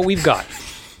this is what we've got.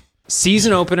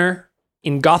 Season opener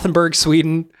in Gothenburg,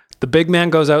 Sweden. The big man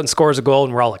goes out and scores a goal,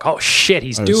 and we're all like, oh shit,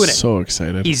 he's I was doing it. so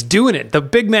excited. He's doing it. The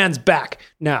big man's back.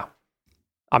 Now,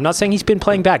 I'm not saying he's been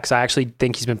playing bad because I actually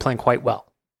think he's been playing quite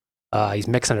well. He's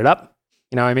mixing it up.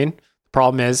 You know what I mean? The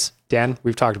problem is, Dan,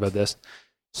 we've talked about this.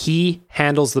 He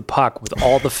handles the puck with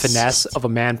all the finesse of a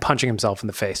man punching himself in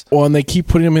the face. Well, and they keep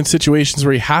putting him in situations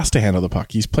where he has to handle the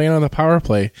puck. He's playing on the power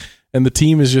play, and the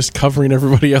team is just covering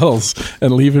everybody else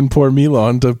and leaving poor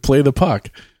Milan to play the puck.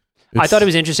 I thought it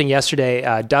was interesting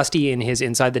yesterday. Dusty in his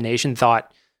Inside the Nation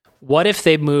thought, what if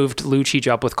they moved Lucic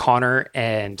up with Connor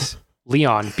and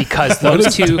Leon? Because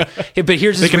those two, but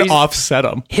here's They his can reason. offset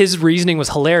them. His reasoning was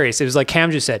hilarious. It was like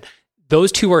Cam just said,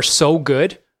 those two are so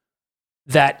good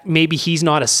that maybe he's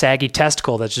not a saggy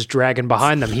testicle that's just dragging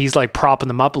behind them. He's like propping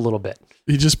them up a little bit.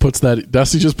 Dusty just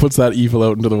puts that evil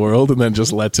out into the world and then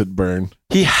just lets it burn.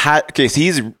 So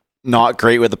he's not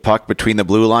great with the puck between the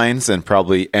blue lines and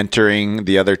probably entering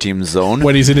the other team's zone.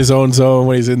 When he's in his own zone,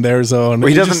 when he's in their zone. Well,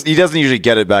 he doesn't usually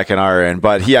get it back in our end,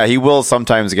 but yeah, he will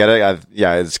sometimes get it.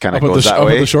 It's kind of goes that Up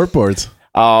way. at the short boards.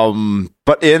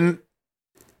 But in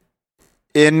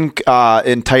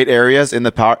tight areas on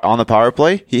the power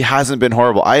play, he hasn't been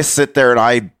horrible. I sit there and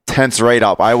I tense right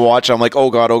up. I watch. I'm like, oh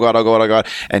god,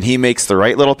 and he makes the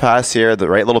right little pass here, the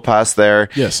right little pass there.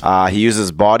 Yes. He uses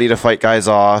his body to fight guys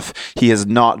off. He has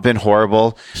not been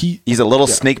horrible. He's a little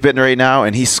snake bitten right now,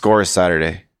 and he scores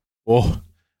Saturday. Well,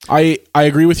 I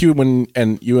agree with you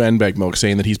and Bag Milk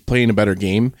saying that he's playing a better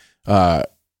game. And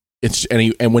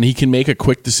when he can make a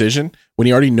quick decision, when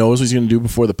he already knows what he's going to do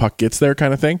before the puck gets there,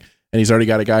 kind of thing, and he's already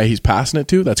got a guy he's passing it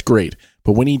to, that's great.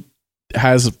 But when he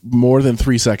has more than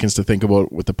 3 seconds to think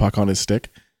about with the puck on his stick,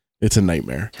 it's a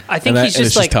nightmare. I think And he's it's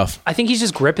just like tough. I think he's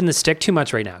just gripping the stick too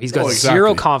much right now. He's got exactly.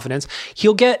 zero confidence.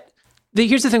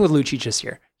 Here's the thing with Lucic this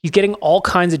year. He's getting all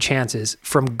kinds of chances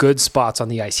from good spots on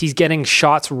the ice. He's getting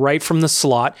shots right from the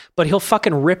slot, but he'll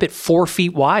fucking rip it 4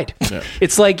 feet wide. Yeah.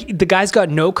 It's like the guy's got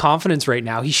no confidence right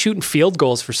now. He's shooting field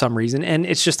goals for some reason. And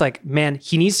it's just like, man,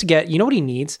 he needs to you know what he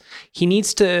needs? He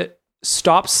needs to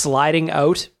stop sliding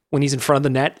out when he's in front of the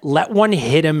net, let one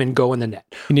hit him and go in the net.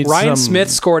 He needs Ryan some- Smith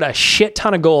scored a shit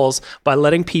ton of goals by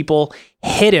letting people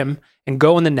hit him and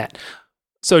go in the net.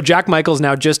 So Jack Michaels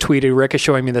now just tweeted, Rick is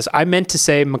showing me this. I meant to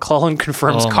say McClellan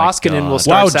confirms Oh my Koskinen will God.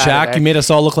 start Wow, Saturday. Jack, you made us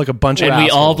all look like a bunch of And we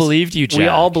all assholes. believed you, Jack. We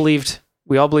all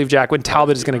believed Jack when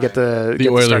Talbot is going to get the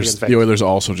start Oilers. against The Vegas. Oilers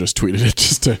also just tweeted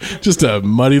it just to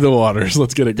muddy the waters.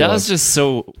 Let's get it That going. was just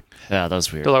so... Yeah, that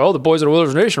was weird. They're like, oh, the boys at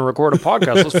Oilers Nation record a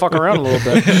podcast. Let's fuck around a little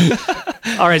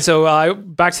bit. All right, so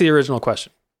back to the original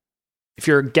question. If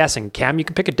you're guessing, Cam, you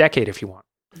can pick a decade if you want.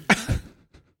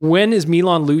 When is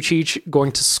Milan Lucic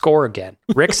going to score again?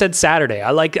 Rick said Saturday. I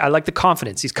like the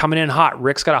confidence. He's coming in hot.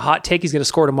 Rick's got a hot take. He's going to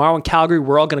score tomorrow in Calgary.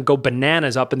 We're all going to go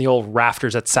bananas up in the old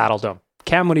rafters at Saddle Dome.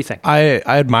 Cam, what do you think? I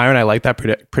admire and I like that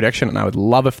prediction, and I would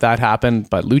love if that happened.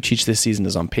 But Lucic this season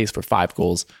is on pace for 5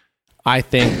 goals. I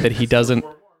think that he doesn't.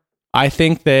 I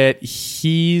think that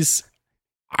he's.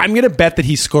 I'm going to bet that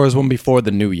he scores one before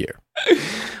the new year.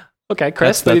 Okay,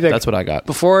 Chris, what do you think? That's what I got.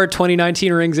 Before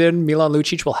 2019 rings in, Milan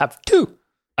Lucic will have 2.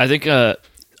 I think I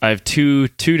have two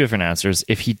different answers.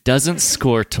 If he doesn't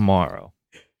score tomorrow,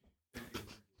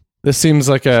 This seems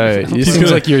like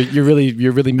you're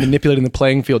really manipulating the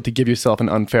playing field to give yourself an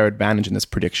unfair advantage in this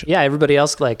prediction. Yeah, everybody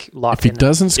else locked if he in.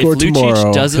 doesn't score if Lucic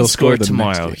tomorrow, doesn't he'll score the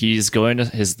tomorrow, next game. he's going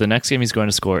to the next game he's going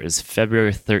to score is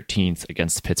February 13th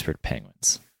against the Pittsburgh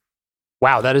Penguins.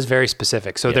 Wow, that is very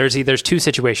specific. So Yeah. there's 2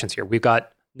 situations here. We've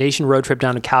got nation road trip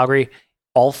down to Calgary.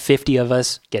 All 50 of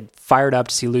us get fired up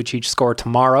to see Lucic score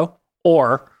tomorrow,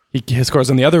 or He scores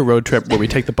on the other road trip where we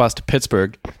take the bus to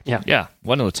Pittsburgh. Yeah,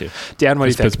 one of the two. Dan, what do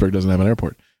you Because think? Pittsburgh doesn't have an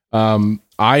airport.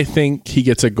 I think he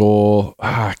gets a goal.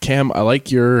 Cam, I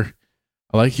like your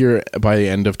by the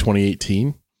end of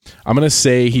 2018. I'm going to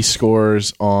say he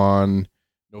scores on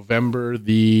November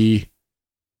the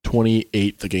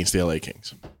 28th against the LA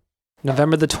Kings.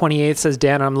 November the 28th, says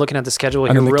Dan. I'm looking at the schedule here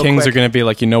And then the real Kings quick. are going to be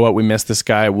like, you know what? We missed this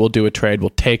guy. We'll do a trade. We'll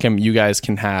take him. You guys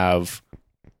can have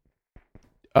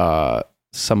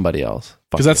somebody else.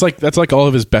 Because that's like all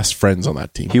of his best friends on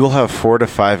that team. He will have 4 to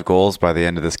 5 goals by the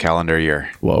end of this calendar year.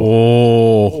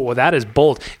 Oh, that is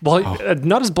bold. Well,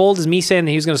 not as bold as me saying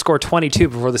that he was going to score 22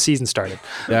 before the season started.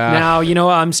 Yeah. Now,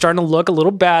 I'm starting to look a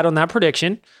little bad on that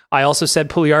prediction. I also said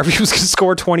Puljujarvi was going to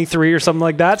score 23 or something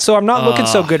like that, so I'm not looking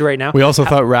so good right now. We also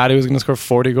thought Ratty was going to score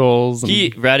 40 goals.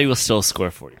 and- Ratty will still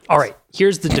score 40. All right,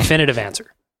 here's the definitive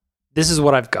answer. This is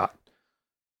what I've got.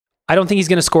 I don't think he's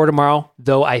going to score tomorrow,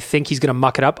 though I think he's going to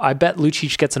muck it up. I bet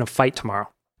Lucic gets in a fight tomorrow.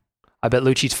 I bet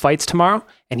Lucic fights tomorrow,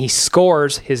 and he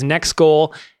scores his next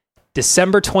goal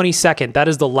December 22nd. That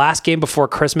is the last game before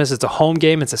Christmas. It's a home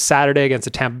game. It's a Saturday against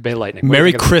the Tampa Bay Lightning. What do you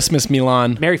Merry think of Christmas,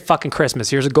 Milan. Merry fucking Christmas.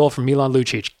 Here's a goal from Milan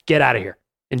Lucic. Get out of here.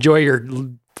 Enjoy your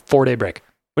 4-day break.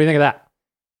 What do you think of that?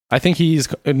 I think he's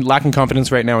lacking confidence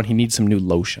right now, and he needs some new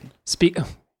lotion. You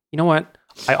know what?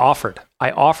 I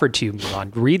offered to you,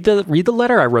 Milan. Read the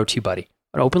letter I wrote to you, buddy.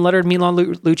 An open letter to Milan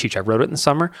Lucic. I wrote it in the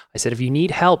summer. I said, if you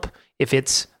need help, if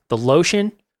it's the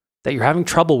lotion that you're having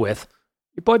trouble with,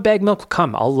 your boy Bag Milk will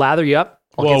come. I'll lather you up.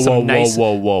 I'll get some nice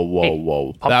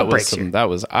Whoa. pump the brakes here. That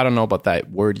was, I don't know about that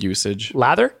word usage.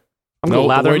 lather. I'm No, going to the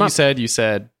lather word him up. you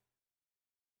said,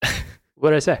 What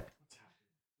did I say?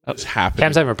 What's happening?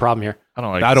 Cam's having a problem here. I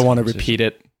don't like. I don't this want to conversation. repeat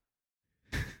it.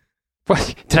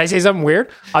 What? Did I say something weird?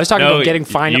 I was talking No, about getting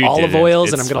fine you olive didn't.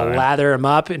 oils, and I'm It's going to fine. lather him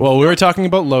up and Well, we were talking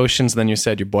about lotions, then you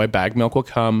said your boy Bag Milk will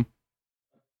come.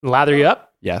 lather you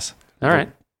up. Yes. All right.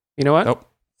 You know what? Nope.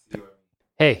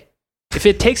 Hey, if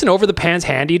it takes an over the pants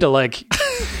handy to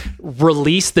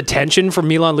release the tension from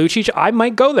Milan Lucic, I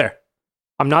might go there.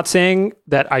 I'm not saying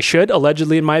that I should.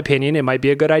 Allegedly, in my opinion, it might be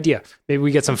a good idea. Maybe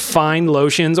we get some fine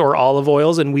lotions or olive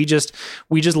oils, and we just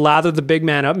lather the big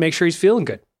man up, make sure he's feeling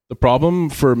good. The problem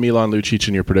for Milan Lucic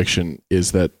in your prediction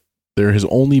is that there has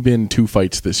only been 2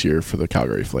 fights this year for the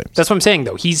Calgary Flames. That's what I'm saying,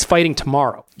 though. He's fighting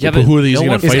tomorrow. Yeah, But who are these no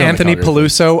gonna one- fight Is on the Anthony Calgary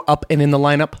Flames? Peluso up and in the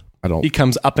lineup? I don't. He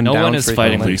comes up and No down. one is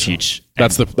fighting frequently. Lucic.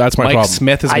 That's my Mike problem.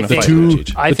 Smith is I going to think- fight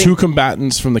Lucic. I the think- 2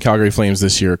 combatants from the Calgary Flames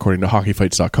this year, according to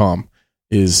hockeyfights.com,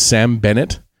 is Sam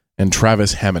Bennett and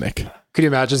Travis Hamonic. Could you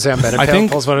imagine Sam Bennett? I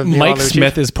think pulls one of Milan Mike Lucic?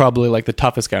 Smith is probably like the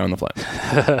toughest guy on the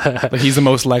Flames. Like he's the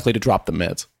most likely to drop the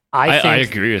mids. I think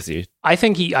agree with you. I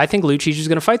think Lucic is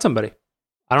going to fight somebody.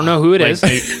 I don't know who it is.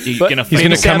 He's but gonna He's fight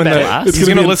going to Sam come in Bennett. the. It's He's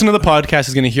gonna going to be- listen to the podcast.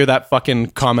 He's going to hear that fucking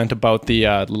comment about the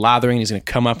lathering. He's going to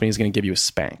come up and he's going to give you a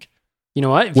spank. You know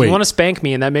what? If Wait. you want to spank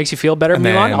me and that makes you feel better, And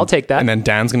Milan, then- I'll take that. And then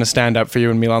Dan's going to stand up for you,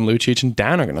 and Milan Lucic and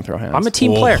Dan are going to throw hands. I'm a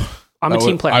team Oh. player. I'm a That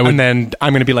team would- player. I would- And then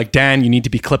I'm going to be like, Dan, you need to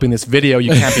be clipping this video.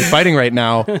 You can't be fighting right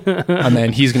now. And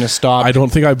then he's going to stop. I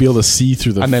don't think I'd be able to see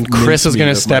through the. And then Chris is mincemeat going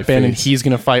to of step my in and face. he's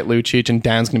going to fight Lucic, and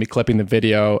Dan's going to be clipping the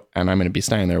video, and I'm going to be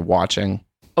standing there watching.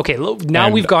 Okay, now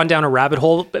And- we've gone down a rabbit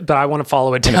hole, but I want to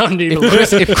follow it down.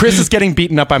 If Chris is getting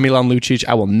beaten up by Milan Lucic,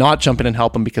 I will not jump in and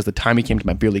help him because the time he came to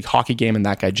my beer league hockey game and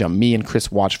that guy jumped me and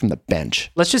Chris watched from the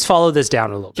bench. Let's just follow this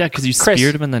down a little bit. Yeah, because you Chris,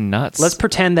 speared him in the nuts. Let's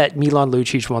pretend that Milan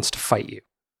Lucic wants to fight you.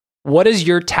 What is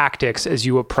your tactics as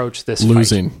you approach this fight?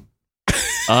 Losing.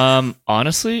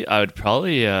 Honestly, I would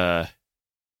probably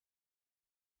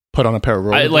Put on a pair of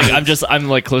rollerblades. I'm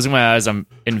like closing my eyes. I'm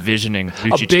envisioning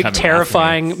Lucic A big, coming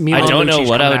terrifying after me. Milan I don't know Lucic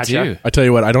what I coming would at ya. do. I tell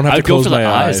you what, I don't have I to would go close for the my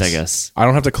eyes, eyes. I guess. I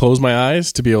don't have to close my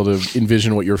eyes to be able to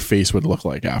envision what your face would look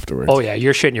like afterwards. Oh yeah,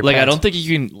 you're shitting your Like, pants. I don't think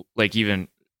you can, like, even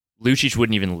Lucic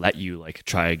wouldn't even let you, like,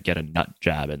 try and get a nut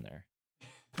jab in there.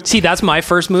 See, that's my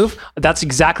first move. That's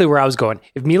exactly where I was going.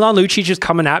 If Milan Lucic is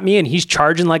coming at me and he's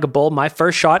charging like a bull, my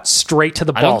first shot straight to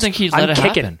the balls. I don't think he'd let I'm it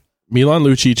kicking. happen. Milan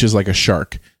Lucic is like a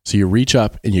shark. So you reach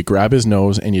up and you grab his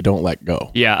nose and you don't let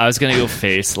go. Yeah, I was going to go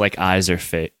face, like, eyes or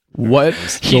face. What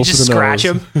You Go just for the scratch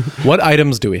nose. him. what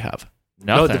items do we have?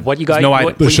 No, Nothing. what you got? No,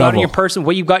 what, the what you got in shovel. your person?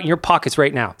 What you got in your pockets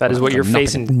right now? That is what you're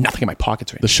Nothing- facing. Nothing in my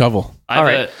pockets right The shovel. I have All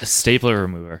right. a stapler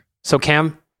remover. So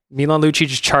Cam, Milan Lucic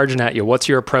is charging at you. What's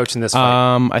your approach in this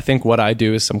fight? I think what I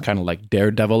do is some kind of like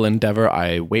daredevil endeavor.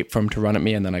 I wait for him to run at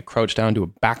me and then I crouch down, do a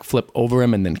backflip over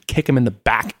him and then kick him in the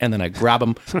back and then I grab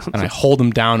him and I hold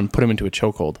him down and put him into a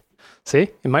chokehold, See,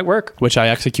 it might work. which I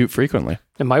execute frequently.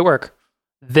 It might work.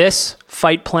 This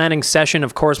fight planning session,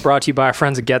 of course, brought to you by our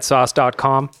friends at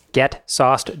GetSauced.com.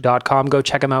 GetSauced.com. Go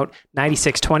check them out.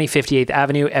 9620 58th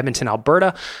Avenue, Edmonton,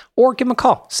 Alberta. Or give them a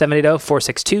call,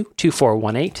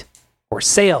 780-462-2418. Or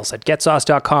sales at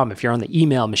GetSauced.com if you're on the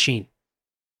email machine.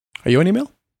 Are you an email?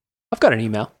 I've got an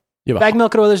email. You have a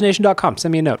Bagmilk at OilersNation.com.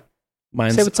 Send me a note.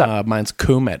 Mine's, Say what's up. Mine's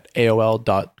Coom at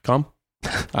AOL.com.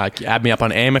 Add me up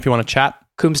on AIM if you want to chat.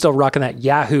 Coom's still rocking that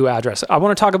Yahoo address. I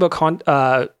want to talk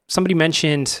about somebody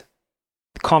mentioned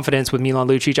confidence with Milan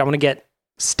Lucic. I want to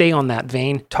stay on that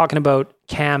vein, talking about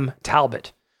Cam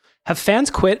Talbot. Have fans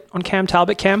quit on Cam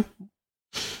Talbot, Cam?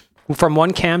 From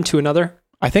one Cam to another?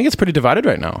 I think it's pretty divided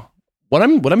right now. What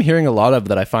I'm hearing a lot of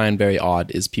that I find very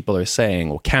odd is people are saying,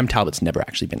 well, Cam Talbot's never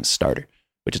actually been a starter,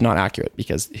 which is not accurate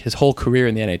because his whole career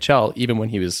in the NHL, even when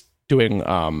he was doing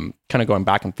kind of going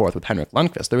back and forth with Henrik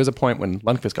Lundqvist, there was a point when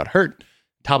Lundqvist got hurt,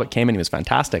 Talbot came in, he was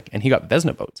fantastic, and he got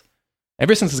Vezina votes.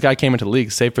 Ever since this guy came into the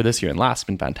league, save for this year and last, it's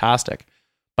been fantastic.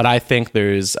 But I think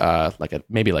there's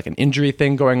maybe an injury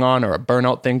thing going on or a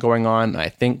burnout thing going on. And I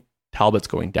think Talbot's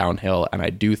going downhill, and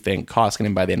I do think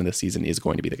Koskinen by the end of the season is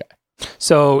going to be the guy.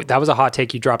 So that was a hot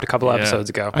take you dropped a couple episodes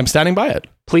ago. I'm standing by it.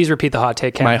 Please repeat the hot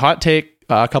take, Cam. My hot take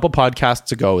a couple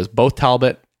podcasts ago is both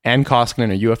Talbot and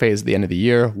Koskinen are UFAs at the end of the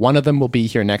year. One of them will be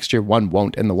here next year, one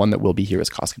won't, and the one that will be here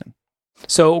is Koskinen.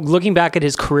 So looking back at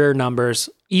his career numbers,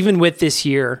 even with this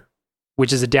year,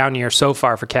 which is a down year so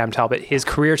far for Cam Talbot, his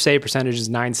career save percentage is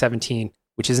 .917,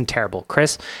 which isn't terrible.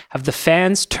 Chris, have the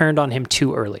fans turned on him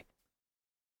too early?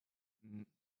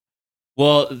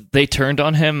 Well, they turned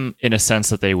on him in a sense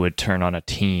that they would turn on a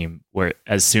team where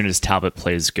as soon as Talbot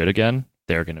plays good again,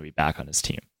 they're going to be back on his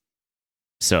team.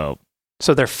 So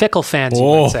they're fickle fans, you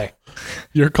Oh. would say.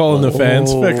 You're calling the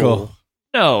fans fickle.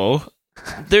 no,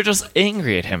 they're just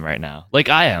angry at him right now. Like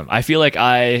I am. I feel like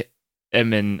I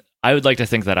would like to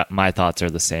think that my thoughts are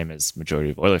the same as majority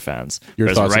of Oiler fans. Your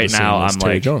Whereas thoughts are right the same now, as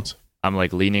Terry Jones. I'm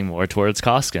like leaning more towards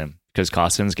Koskinen because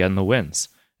Koskinen's getting the wins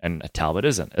and Talbot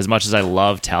isn't. As much as I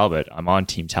love Talbot, I'm on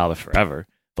Team Talbot forever.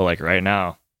 But like right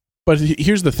now, But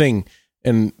here's the thing,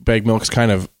 and Bagmilk's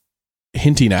kind of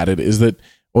hinting at it, is that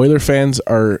Oiler fans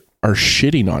are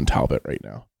shitting on Talbot right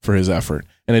now for his effort,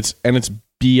 and it's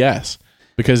BS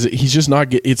because he's just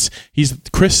not he's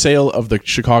Chris Sale of the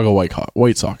Chicago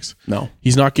White Sox. No.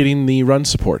 He's not getting the run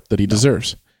support that he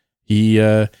deserves.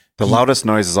 The loudest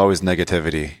noise is always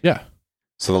negativity. Yeah.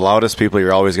 So the loudest people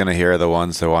you're always going to hear are the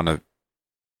ones that want to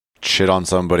shit on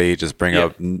somebody, just bring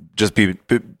up, just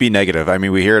be negative. I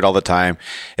mean, we hear it all the time.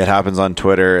 It happens on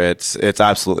Twitter. It's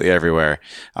absolutely everywhere.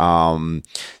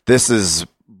 This is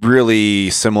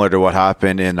really similar to what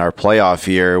happened in our playoff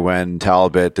year when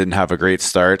Talbot didn't have a great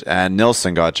start and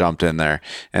Nilsson got jumped in there.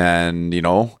 And,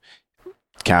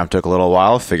 Cam took a little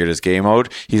while, figured his game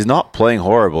out. He's not playing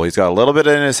horrible. He's got a little bit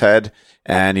in his head,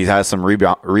 and he has some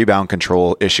rebound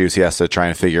control issues he has to try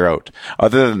and figure out.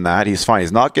 Other than that, he's fine.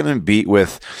 He's not getting beat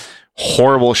with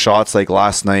horrible shots like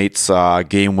last night's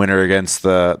game winner against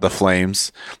the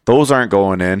Flames. Those aren't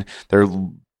going in. They're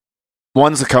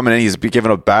ones that coming in, he's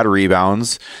giving up bad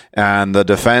rebounds, and the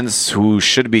defense who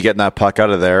should be getting that puck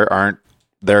out of there aren't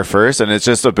there first, and it's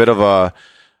just a bit of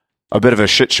a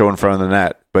shit show in front of the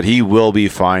net. But he will be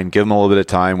fine. Give him a little bit of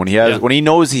time. When he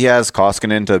knows he has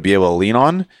Koskinen to be able to lean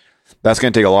on, that's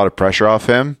going to take a lot of pressure off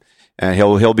him. and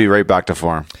he'll be right back to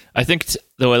form. I think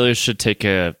the Oilers should take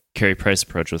a Carey Price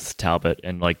approach with Talbot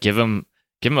and like give him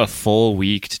a full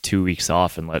week to 2 weeks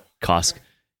off and let Kosk.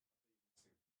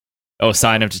 Oh,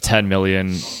 sign him to $10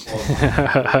 million.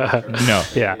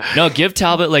 No, no. Give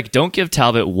Talbot don't give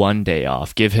Talbot 1 day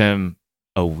off. Give him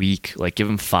a week. Like give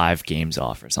him 5 games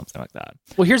off or something like that.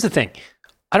 Well, here's the thing.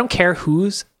 I don't care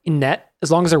who's in net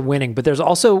as long as they're winning. But there's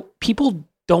also people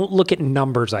don't look at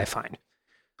numbers. I find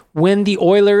when the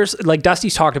Oilers, like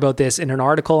Dusty's talked about this in an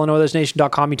article on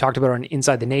OilersNation.com. He talked about it on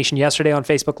Inside the Nation yesterday on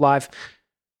Facebook Live.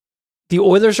 The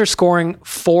Oilers are scoring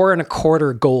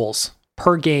 4.25 goals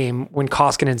per game when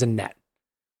Koskinen's in net.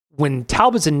 When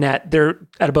Talbot's in net, they're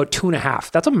at about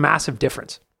 2.5. That's a massive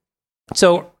difference.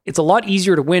 So it's a lot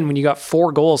easier to win when you got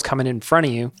 4 goals coming in front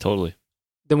of you. Totally.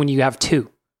 Than when you have 2.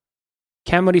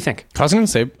 Cam, what do you think?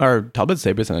 Talbot's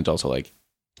save percentage also like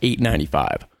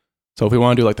 895. So if we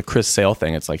want to do like the Chris Sale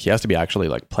thing, it's like he has to be actually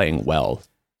like playing well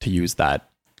to use that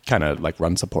kind of like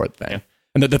run support thing. Yeah.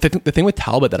 And the thing with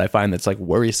Talbot that I find that's like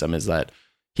worrisome is that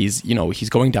he's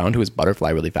going down to his butterfly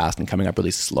really fast and coming up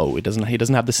really slow. He doesn't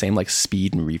have the same like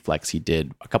speed and reflex he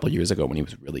did a couple of years ago when he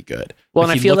was really good. Well,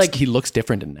 and I feel like he looks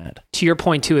different in net. To your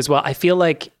point too as well, I feel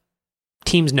like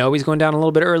teams know he's going down a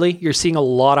little bit early. You're seeing a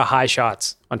lot of high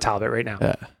shots on Talbot right now.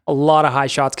 Yeah. A lot of high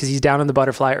shots because he's down in the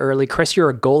butterfly early. Chris, you're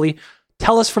a goalie.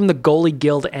 Tell us from the goalie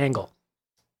guild angle.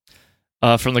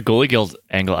 From the goalie guild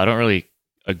angle, I don't really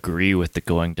agree with the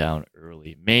going down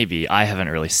early. Maybe I haven't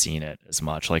really seen it as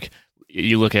much. Like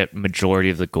you look at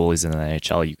majority of the goalies in the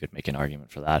NHL, you could make an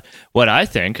argument for that. What I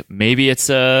think, maybe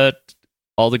it's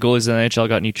all the goalies in the NHL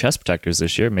got new chest protectors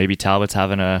this year. Maybe Talbot's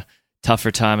having a tougher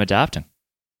time adapting.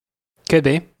 Could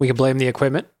be. We can blame the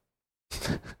equipment.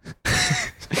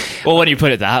 Well, when you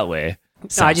put it that way,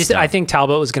 I think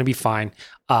Talbot was going to be fine.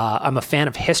 I'm a fan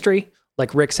of history.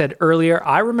 Like Rick said earlier,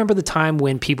 I remember the time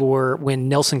when when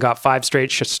Nilsson got 5 straight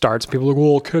starts. People were like,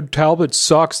 well, kid Talbot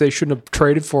sucks. They shouldn't have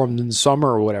traded for him in the summer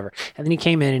or whatever. And then he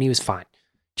came in and he was fine.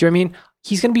 Do you know what I mean?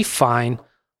 He's going to be fine.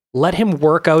 Let him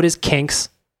work out his kinks.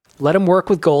 Let him work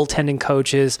with goaltending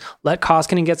coaches. Let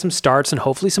Koskinen get some starts and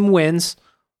hopefully some wins.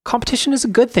 Competition is a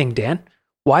good thing, Dan.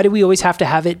 Why do we always have to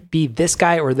have it be this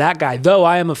guy or that guy? Though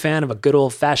I am a fan of a good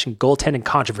old-fashioned goaltending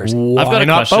controversy. Why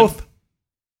not both?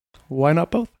 Why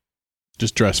not both?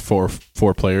 Just dress four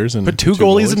players and put 2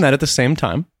 goalies in net at the same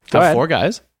time. Got 4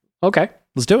 guys. Okay,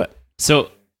 let's do it. So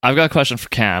I've got a question for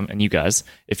Cam and you guys.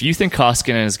 If you think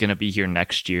Koskinen is going to be here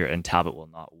next year and Talbot will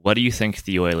not, what do you think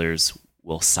the Oilers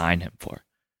will sign him for?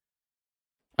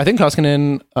 I think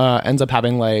Koskinen ends up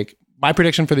having like my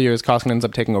prediction for the year is Koskinen ends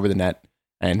up taking over the net,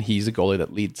 and he's a goalie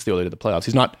that leads the Oilers to the playoffs.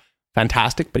 He's not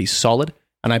fantastic, but he's solid,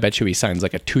 and I bet you he signs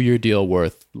like a 2-year deal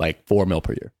worth like $4 million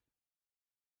per year.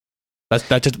 That's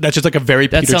just like a very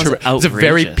Peter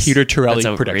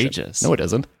Chiarelli prediction. No, it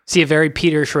isn't. See, a very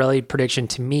Peter Chiarelli prediction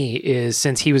to me is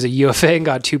since he was a UFA and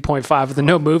got 2.5 with the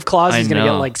no move clause, he's going to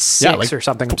get like 6 or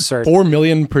something absurd. $4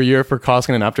 million per year for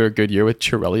Koskinen after a good year with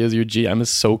Chiarelli as your GM is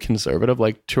so conservative.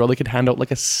 Like Chiarelli could hand out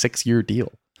like a 6-year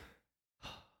deal.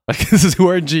 Like this is who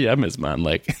our GM is, man.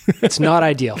 Like it's not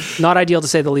ideal. Not ideal to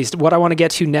say the least. What I want to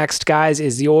get to next, guys,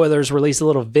 is the Oilers released a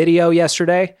little video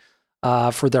yesterday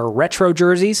for their retro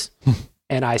jerseys.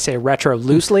 And I say retro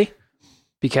loosely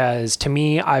because to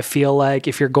me, I feel like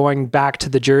if you're going back to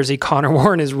the jersey Connor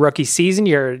wore in his rookie season,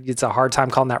 it's a hard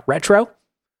time calling that retro.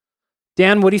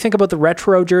 Dan, what do you think about the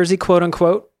retro jersey, quote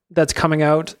unquote, that's coming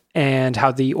out and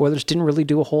how the Oilers didn't really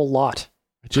do a whole lot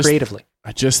creatively?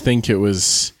 I just think it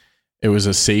was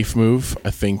a safe move.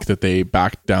 I think that they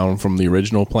backed down from the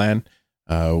original plan.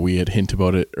 We had hinted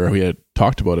about it, or we had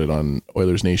talked about it on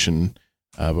Oilers Nation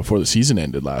before the season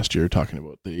ended last year, talking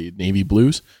about the navy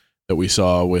blues that we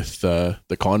saw with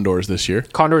the Condors this year.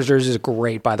 Condors jersey is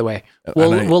great, by the way.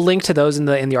 We'll link to those in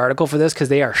the article for this because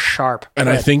they are sharp. And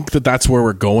I think that's where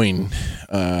we're going.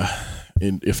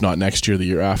 If not next year, the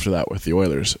year after that with the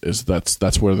Oilers, is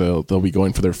that's where they'll be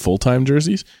going for their full-time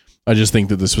jerseys. I just think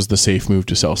that this was the safe move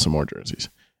to sell some more jerseys,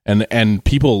 and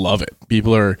people love it.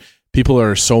 People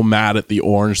are so mad at the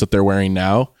orange that they're wearing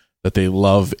now that they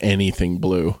love anything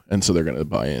blue, and so they're going to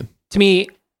buy in. To me,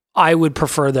 I would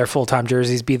prefer their full-time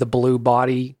jerseys be the blue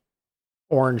body,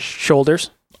 orange shoulders.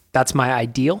 That's my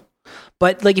ideal.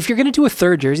 But like, if you're going to do a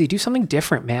third jersey, do something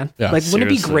different, man. Yeah, like,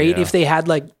 wouldn't it be great if they had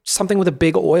like something with a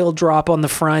big oil drop on the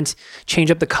front,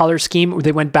 change up the color scheme, or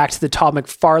they went back to the Todd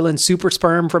McFarlane Super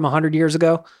Sperm from 100 years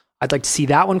ago? I'd like to see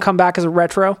that one come back as a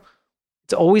retro.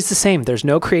 It's always the same. There's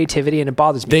no creativity, and it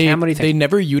bothers me. Cam, what do you think? They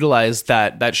never utilized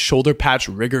that shoulder patch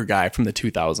rigger guy from the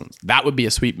 2000s. That would be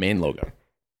a sweet main logo.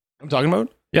 I'm talking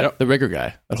about? Yeah, the rigger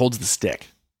guy that holds the stick.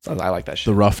 I like that shit.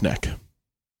 The roughneck.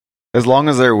 As long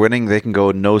as they're winning, they can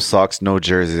go no socks, no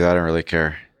jerseys. I don't really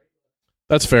care.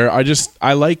 That's fair. I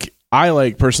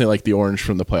personally like the orange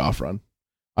from the playoff run.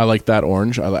 I like that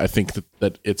orange. I think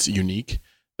that it's unique,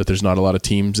 that there's not a lot of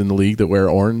teams in the league that wear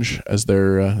orange as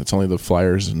their, it's only the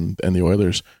Flyers and the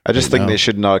Oilers. I just think they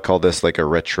should not call this like a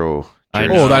retro. I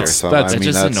know. That's it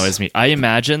just annoys me. I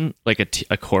imagine like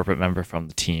a corporate member from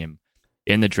the team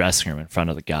in the dressing room in front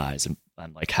of the guys and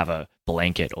like have a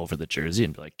blanket over the jersey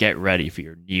and be like, get ready for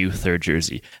your new third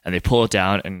jersey. And they pull it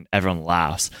down and everyone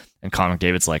laughs. And Connor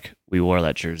McDavid's like, we wore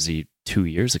that jersey 2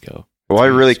 years ago. Well, I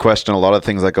really question a lot of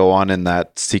things that go on in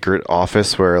that secret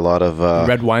office where a lot of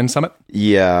Red Wine Summit.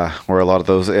 Yeah, where a lot of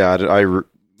those. Yeah, I would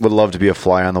love to be a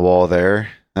fly on the wall there,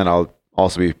 and I'll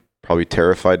also be probably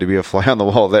terrified to be a fly on the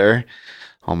wall there.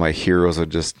 All my heroes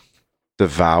would just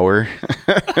devour.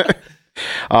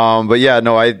 But yeah,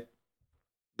 no,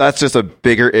 that's just a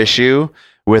bigger issue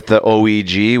with the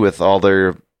OEG, with all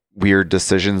their weird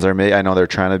decisions they're making. I know they're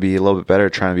trying to be a little bit better,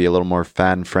 trying to be a little more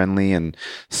fan friendly and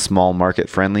small market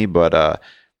friendly, but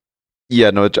yeah,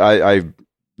 no,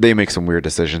 they make some weird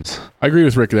decisions. I agree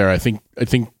with Rick there. I think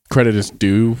credit is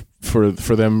due for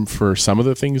them for some of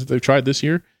the things that they've tried this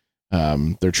year.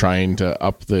 They're trying to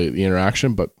up the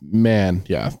interaction, but man,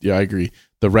 yeah, I agree.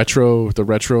 The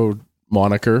retro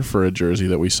moniker for a jersey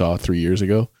that we saw 3 years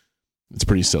ago, it's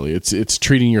pretty silly. It's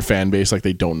treating your fan base like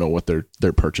they don't know what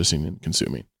they're purchasing and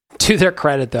consuming. To their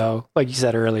credit, though, like you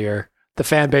said earlier, the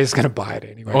fan base is going to buy it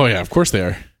anyway. Oh yeah, of course they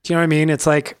are. Do you know what I mean? It's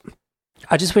like,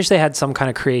 I just wish they had some kind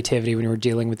of creativity when we were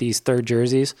dealing with these third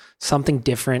jerseys. Something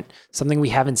different, something we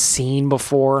haven't seen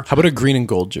before. How about a green and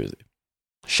gold jersey?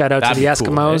 Shout out to the Eskimos.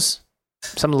 Cool, right?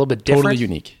 Something a little bit different. Totally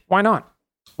unique. Why not?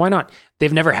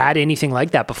 They've never had anything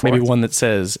like that before. Maybe one that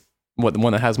says,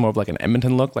 one that has more of like an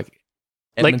Edmonton look, like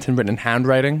Edmonton written in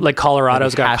handwriting. Like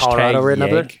Colorado's got Colorado written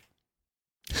up there.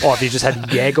 Oh, if you just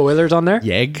had Yeg Oilers on there?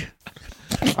 Yeg.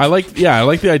 I like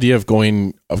the idea of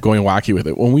going wacky with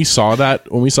it. When we saw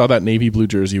that navy blue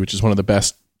jersey, which is one of the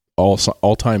best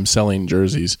all-time selling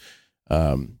jerseys,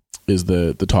 is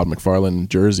the Todd McFarlane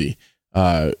jersey.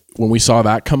 When we saw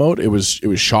that come out, it was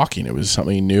shocking. It was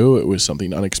something new. It was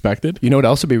something unexpected. You know what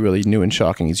else would be really new and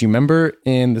shocking is, you remember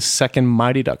in the second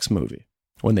Mighty Ducks movie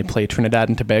when they play Trinidad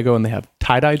and Tobago and they have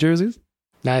tie-dye jerseys?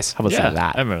 Nice. How about some of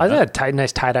that? I remember that. A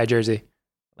nice tie-dye jersey.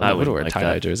 I would wear a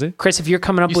tie-dye jersey. Chris, if you're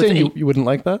coming up you wouldn't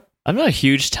like that? I'm not a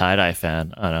huge tie-dye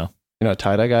fan. I don't know. You're not a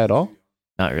tie-dye guy at all?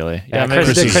 Not really. Yeah,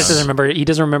 Chris doesn't remember. He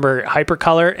doesn't remember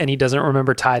hypercolor, and he doesn't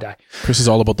remember tie-dye. Chris is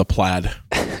all about the plaid.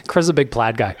 Chris is a big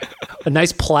plaid guy. A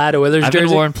nice plaid Oilers jersey. I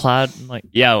haven't worn plaid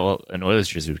an Oilers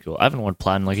jersey would be cool. I haven't worn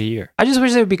plaid in like a year. I just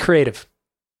wish they would be creative.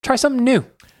 Try something new.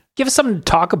 Give us something to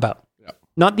talk about. Yep.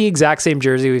 Not the exact same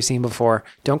jersey we've seen before.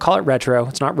 Don't call it retro.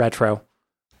 It's not retro.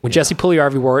 When Jesse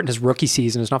Puljujarvi wore it in his rookie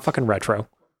season, it's not fucking retro.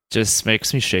 Just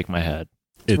makes me shake my head.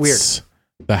 It's weird.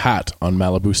 The hat on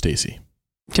Malibu Stacy.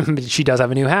 She does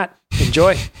have a new hat.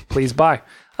 Enjoy. Please buy.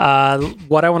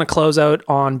 What I want to close out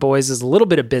on, boys, is a little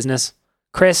bit of business.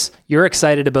 Chris, you're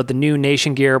excited about the new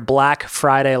Nation Gear Black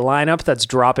Friday lineup that's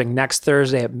dropping next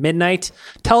Thursday at midnight.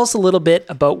 Tell us a little bit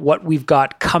about what we've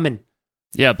got coming.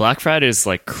 Yeah, Black Friday is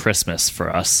like Christmas for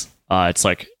us. It's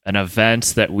like an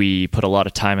event that we put a lot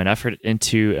of time and effort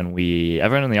into, and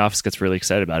everyone in the office gets really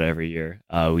excited about it every year.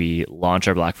 We launch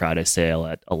our Black Friday sale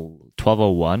at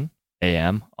 12:01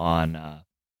 a.m. on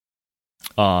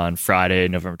Friday,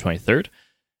 November 23rd.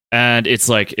 And it's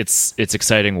like it's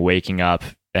exciting waking up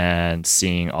and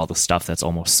seeing all the stuff that's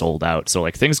almost sold out. So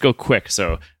like things go quick.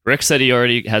 So Rick said he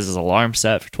already has his alarm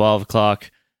set for 12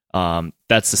 o'clock.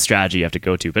 That's the strategy you have to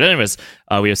go to. But anyways,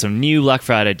 we have some new Black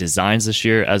Friday designs this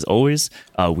year. As always,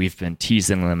 we've been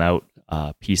teasing them out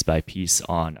piece by piece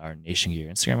on our Nation Gear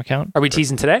Instagram account. Are we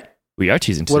teasing today? We are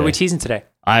teasing today. What are we teasing today?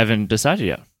 I haven't decided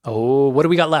yet. Oh, what do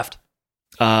we got left?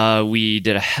 We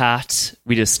did a hat.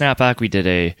 We did a snapback. We did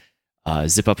a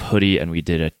zip-up hoodie, and we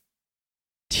did a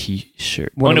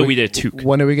t-shirt. We did a toque.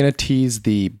 When are we going to tease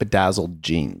the bedazzled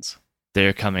jeans?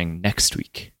 They're coming next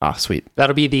week. Ah, sweet.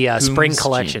 That'll be the spring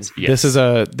collection. Yes.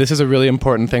 This is a really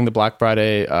important thing, the Black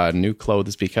Friday new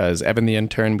clothes, because Evan the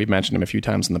intern, we mentioned him a few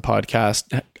times in the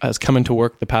podcast, has come into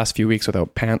work the past few weeks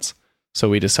without pants. So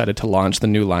we decided to launch the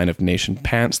new line of Nation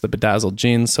pants, the bedazzled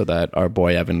jeans, so that our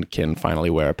boy Evan can finally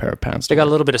wear a pair of pants. They got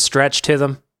a little bit of stretch to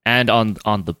them. And on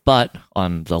the butt,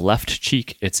 on the left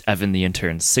cheek, it's Evan the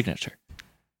intern's signature.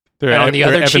 And on the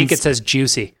other cheek, it says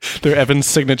juicy. They're Evan's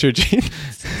signature jeans.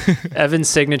 Evan's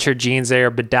signature jeans, they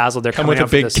are bedazzled. They're come with a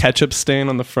big ketchup stain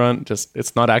on the front.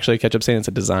 It's not actually a ketchup stain, it's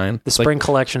a design. The spring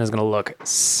collection is going to look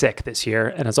sick this year.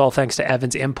 And it's all thanks to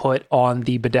Evan's input on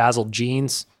the bedazzled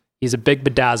jeans. He's a big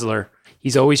bedazzler.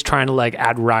 He's always trying to like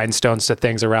add rhinestones to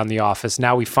things around the office.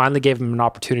 Now we finally gave him an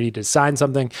opportunity to design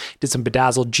something. Did some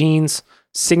bedazzled jeans,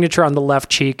 signature on the left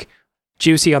cheek,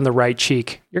 juicy on the right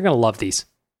cheek. You're going to love these.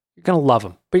 You're going to love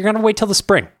them. But you're going to wait till the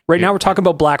spring. Right now we're talking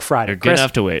about Black Friday. You're going to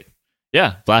have to wait.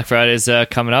 Yeah, Black Friday is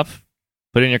coming up.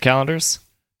 Put it in your calendars.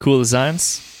 Cool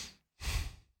designs.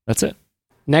 That's it.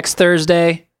 Next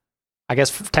Thursday, I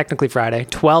guess technically Friday,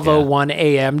 12:01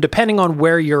 a.m., depending on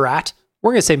where you're at.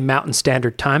 We're going to say Mountain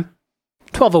Standard Time.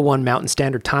 12:01 Mountain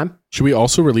Standard Time. Should we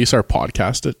also release our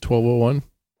podcast at 12:01?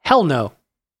 Hell no.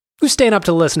 Who's staying up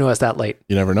to listen to us that late?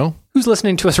 You never know. Who's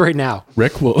listening to us right now?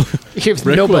 Rick will.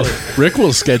 Nobody. Rick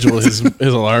will schedule his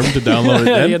alarm to download it.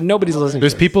 Then. Yeah, nobody's listening.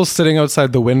 There's people sitting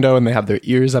outside the window and they have their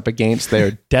ears up against.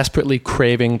 They're desperately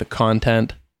craving the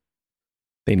content.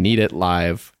 They need it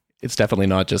live. It's definitely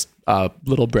not just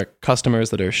Little Brick customers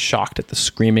that are shocked at the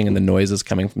screaming and the noises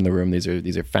coming from the room. These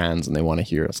are fans and they want to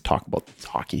hear us talk about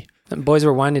hockey. And boys,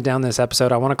 we're winding down this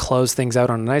episode. I want to close things out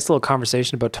on a nice little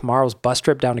conversation about tomorrow's bus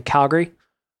trip down to Calgary.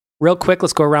 Real quick,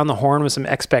 let's go around the horn with some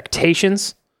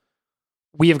expectations.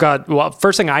 We have got, well,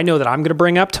 first thing I know that I'm going to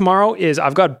bring up tomorrow is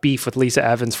I've got beef with Lisa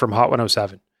Evans from Hot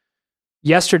 107.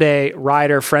 Yesterday,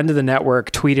 Ryder, friend of the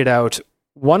network, tweeted out,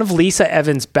 one of Lisa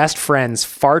Evans' best friends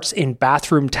farts in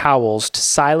bathroom towels to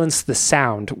silence the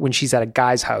sound when she's at a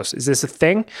guy's house. Is this a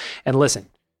thing? And listen,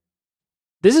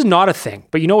 this is not a thing,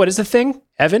 but you know what is a thing,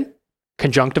 Evan?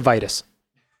 Conjunctivitis.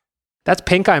 That's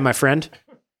pink eye, my friend.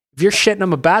 If you're shitting on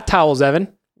my bath towels,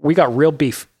 Evan, we got real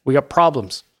beef. We got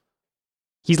problems.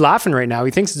 He's laughing right now.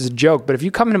 He thinks it's a joke, but if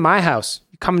you come into my house,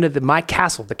 you come into my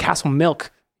castle, the castle milk,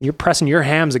 you're pressing your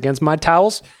hams against my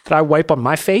towels that I wipe on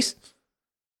my face,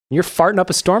 and you're farting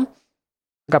up a storm,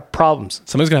 I got problems.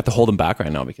 Somebody's going to have to hold him back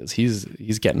right now because he's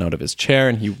getting out of his chair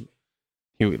and he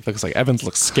looks like Evans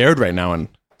looks scared right now. And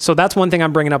so that's one thing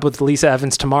I'm bringing up with Lisa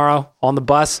Evans tomorrow on the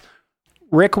bus.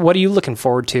 Rick, what are you looking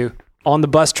forward to on the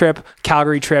bus trip,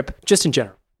 Calgary trip, just in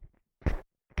general?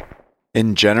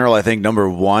 In general, I think number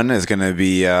one is going to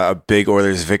be a big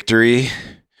Oilers victory.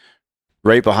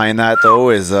 Right behind that,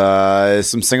 though, is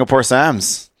some Singapore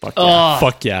Sams. Fuck yeah.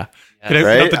 Fuck yeah. Can I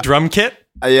put up the drum kit?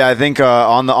 Yeah, I think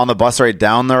on the bus right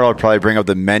down there, I'll probably bring up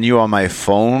the menu on my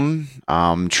phone.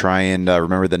 Try and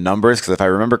remember the numbers, because if I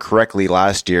remember correctly,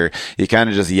 last year you kind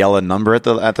of just yell a number at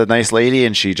the nice lady,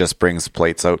 and she just brings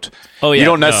plates out. Oh yeah, you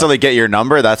don't necessarily get your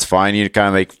number. That's fine. You kind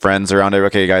of make friends around it.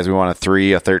 Okay, guys, we want a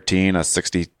 3, a 13, a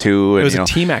 62. It was a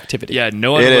team activity. Yeah,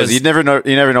 no one. It is. You never know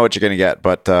what you're gonna get.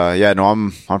 But yeah, no,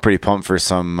 I'm pretty pumped for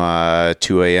some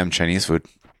 2 a.m. Chinese food.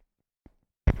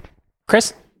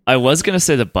 Chris? I was going to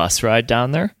say the bus ride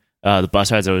down there. The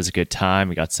bus ride's always a good time.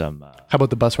 We got some... How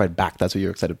about the bus ride back? That's what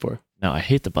you're excited for. No, I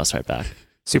hate the bus ride back.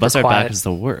 Super bus quiet. ride back is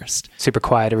the worst. Super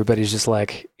quiet. Everybody's just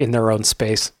like in their own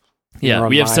space. Yeah,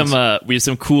 we have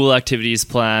some cool activities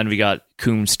planned. We got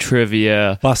Coombs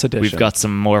Trivia. Bus edition. We've got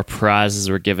some more prizes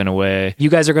we're giving away. You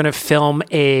guys are going to film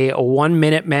a 1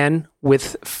 Minute Men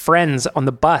with friends on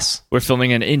the bus. We're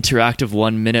filming an interactive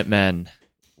 1 Minute Men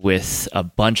with a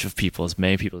bunch of people, as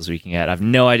many people as we can get. I have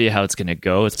no idea how it's going to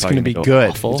go. It's going to be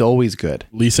good. Awful. It's always good.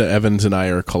 Lisa Evans and I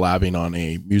are collabing on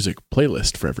a music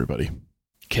playlist for everybody.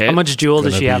 Okay. How much Jewel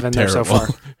does she have in there so far?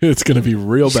 It's going to be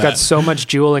real bad. She's got so much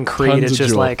Jewel and Creed. Tons it's of just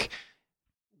Jewel. like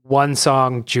one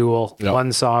song Jewel, Yep.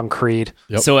 one song Creed.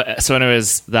 Yep. So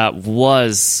anyways, that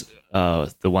was the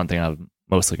one thing I'm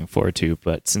most looking forward to.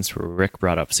 But since Rick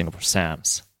brought up Singapore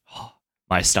Sams,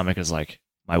 my stomach is like,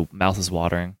 my mouth is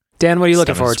watering. Dan, what are you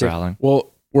looking Stomach's forward to? growling.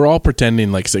 Well, we're all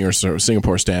pretending like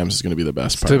Singapore Stamps is going to be the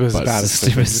best part.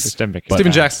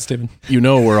 Steven Jackson, Steven. You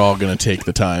know we're all going to take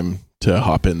the time to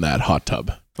hop in that hot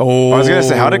tub. Oh, I was gonna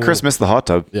say, how did Chris miss the hot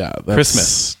tub? Yeah,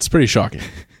 Christmas. It's pretty shocking.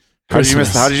 How did you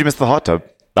miss the hot tub?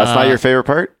 That's not your favorite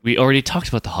part? We already talked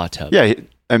about the hot tub. Yeah,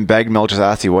 and Bagmel just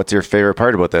asked you, what's your favorite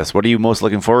part about this? What are you most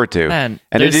looking forward to? Man,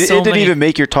 and it didn't even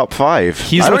make your top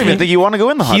 5. I don't even think you want to go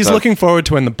in the hot tub. He's looking forward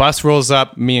to when the bus rolls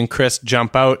up, me and Chris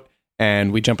jump out,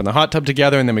 and we jump in the hot tub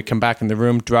together, and then we come back in the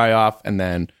room, dry off, and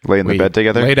then lay in the bed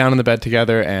together. Lay down in the bed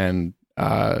together and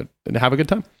have a good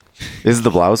time. Is the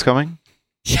blouse coming?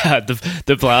 Yeah,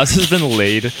 the blouse has been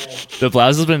laid. The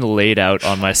blouse has been laid out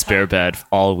on my spare bed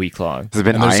all week long. Has it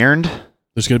been ironed?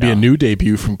 There's going to be a new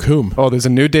debut from Coombe. Oh, there's a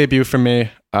new debut for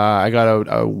me. I got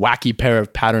a wacky pair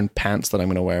of patterned pants that I'm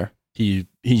going to wear. He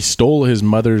stole his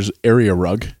mother's area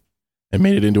rug and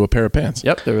made it into a pair of pants.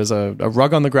 Yep, there was a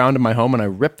rug on the ground in my home, and I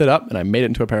ripped it up and I made it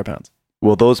into a pair of pants.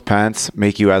 Will those pants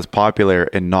make you as popular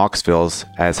in Knoxville's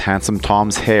as Handsome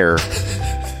Tom's hair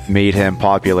made him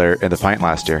popular in the Pint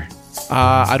last year?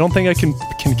 I don't think I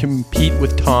can compete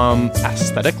with Tom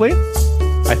aesthetically.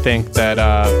 I think that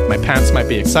my pants might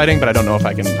be exciting, but I don't know if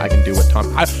I can do what Tom.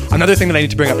 Another thing that I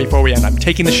need to bring up before we end, I'm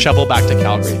taking the shovel back to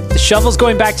Calgary. The shovel's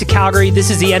going back to Calgary. This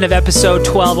is the end of episode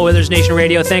 12 of Oilers Nation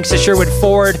Radio. Thanks to Sherwood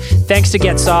Ford. Thanks to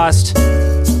Get Sauced.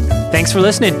 Thanks for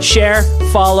listening. Share,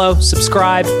 follow,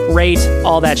 subscribe, rate,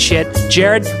 all that shit.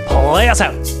 Jared, play us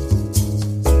out.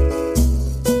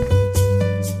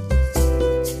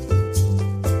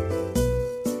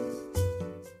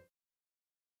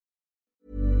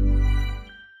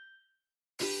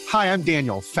 Hi, I'm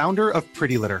Daniel, founder of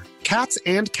Pretty Litter. Cats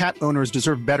and cat owners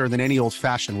deserve better than any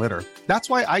old-fashioned litter. That's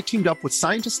why I teamed up with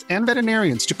scientists and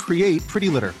veterinarians to create Pretty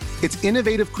Litter. Its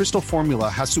innovative crystal formula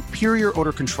has superior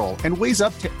odor control and weighs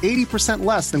up to 80%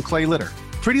 less than clay litter.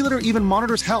 Pretty Litter even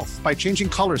monitors health by changing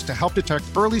colors to help detect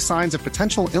early signs of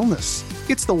potential illness.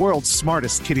 It's the world's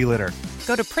smartest kitty litter.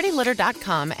 Go to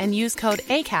prettylitter.com and use code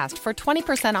ACAST for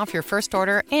 20% off your first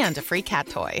order and a free cat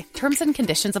toy. Terms and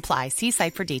conditions apply. See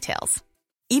site for details.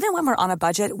 Even when we're on a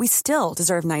budget, we still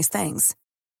deserve nice things.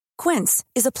 Quince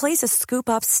is a place to scoop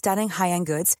up stunning high-end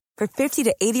goods for 50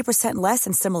 to 80% less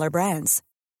than similar brands.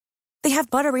 They have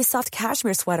buttery soft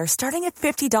cashmere sweaters starting at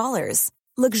 $50,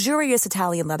 luxurious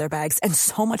Italian leather bags, and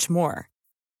so much more.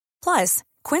 Plus,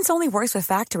 Quince only works with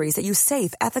factories that use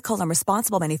safe, ethical, and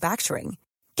responsible manufacturing.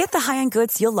 Get the high-end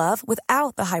goods you'll love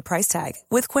without the high price tag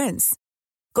with Quince.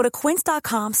 Go to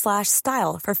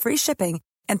quince.com/style for free shipping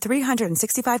and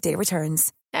 365-day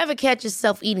returns. Ever catch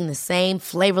yourself eating the same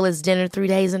flavorless dinner 3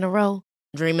 days in a row?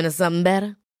 Dreaming of something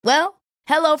better? Well,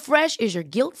 HelloFresh is your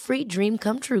guilt-free dream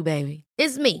come true, baby.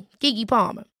 It's me, Keke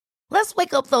Palmer. Let's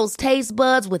wake up those taste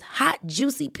buds with hot,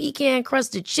 juicy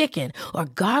pecan-crusted chicken or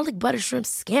garlic butter shrimp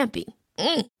scampi.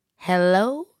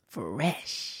 Hello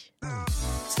Fresh.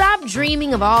 Stop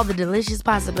dreaming of all the delicious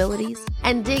possibilities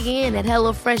and dig in at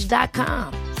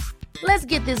HelloFresh.com. Let's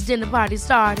get this dinner party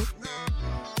started.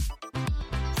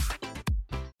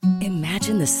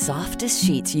 Imagine the softest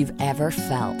sheets you've ever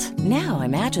felt. Now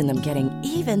imagine them getting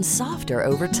even softer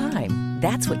over time.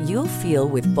 That's what you'll feel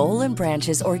with Boll &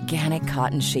 Branch's organic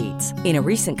cotton sheets. In a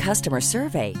recent customer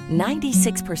survey,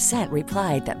 96%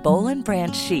 replied that Boll &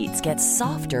 Branch sheets get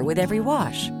softer with every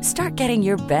wash. Start getting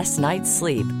your best night's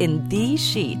sleep in these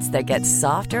sheets that get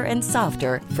softer and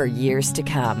softer for years to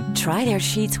come. Try their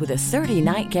sheets with a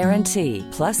 30-night guarantee.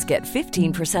 Plus, get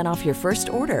 15% off your first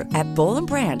order at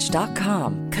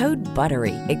bollandbranch.com. Code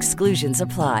BUTTERY. Exclusions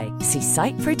apply. See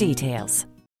site for details.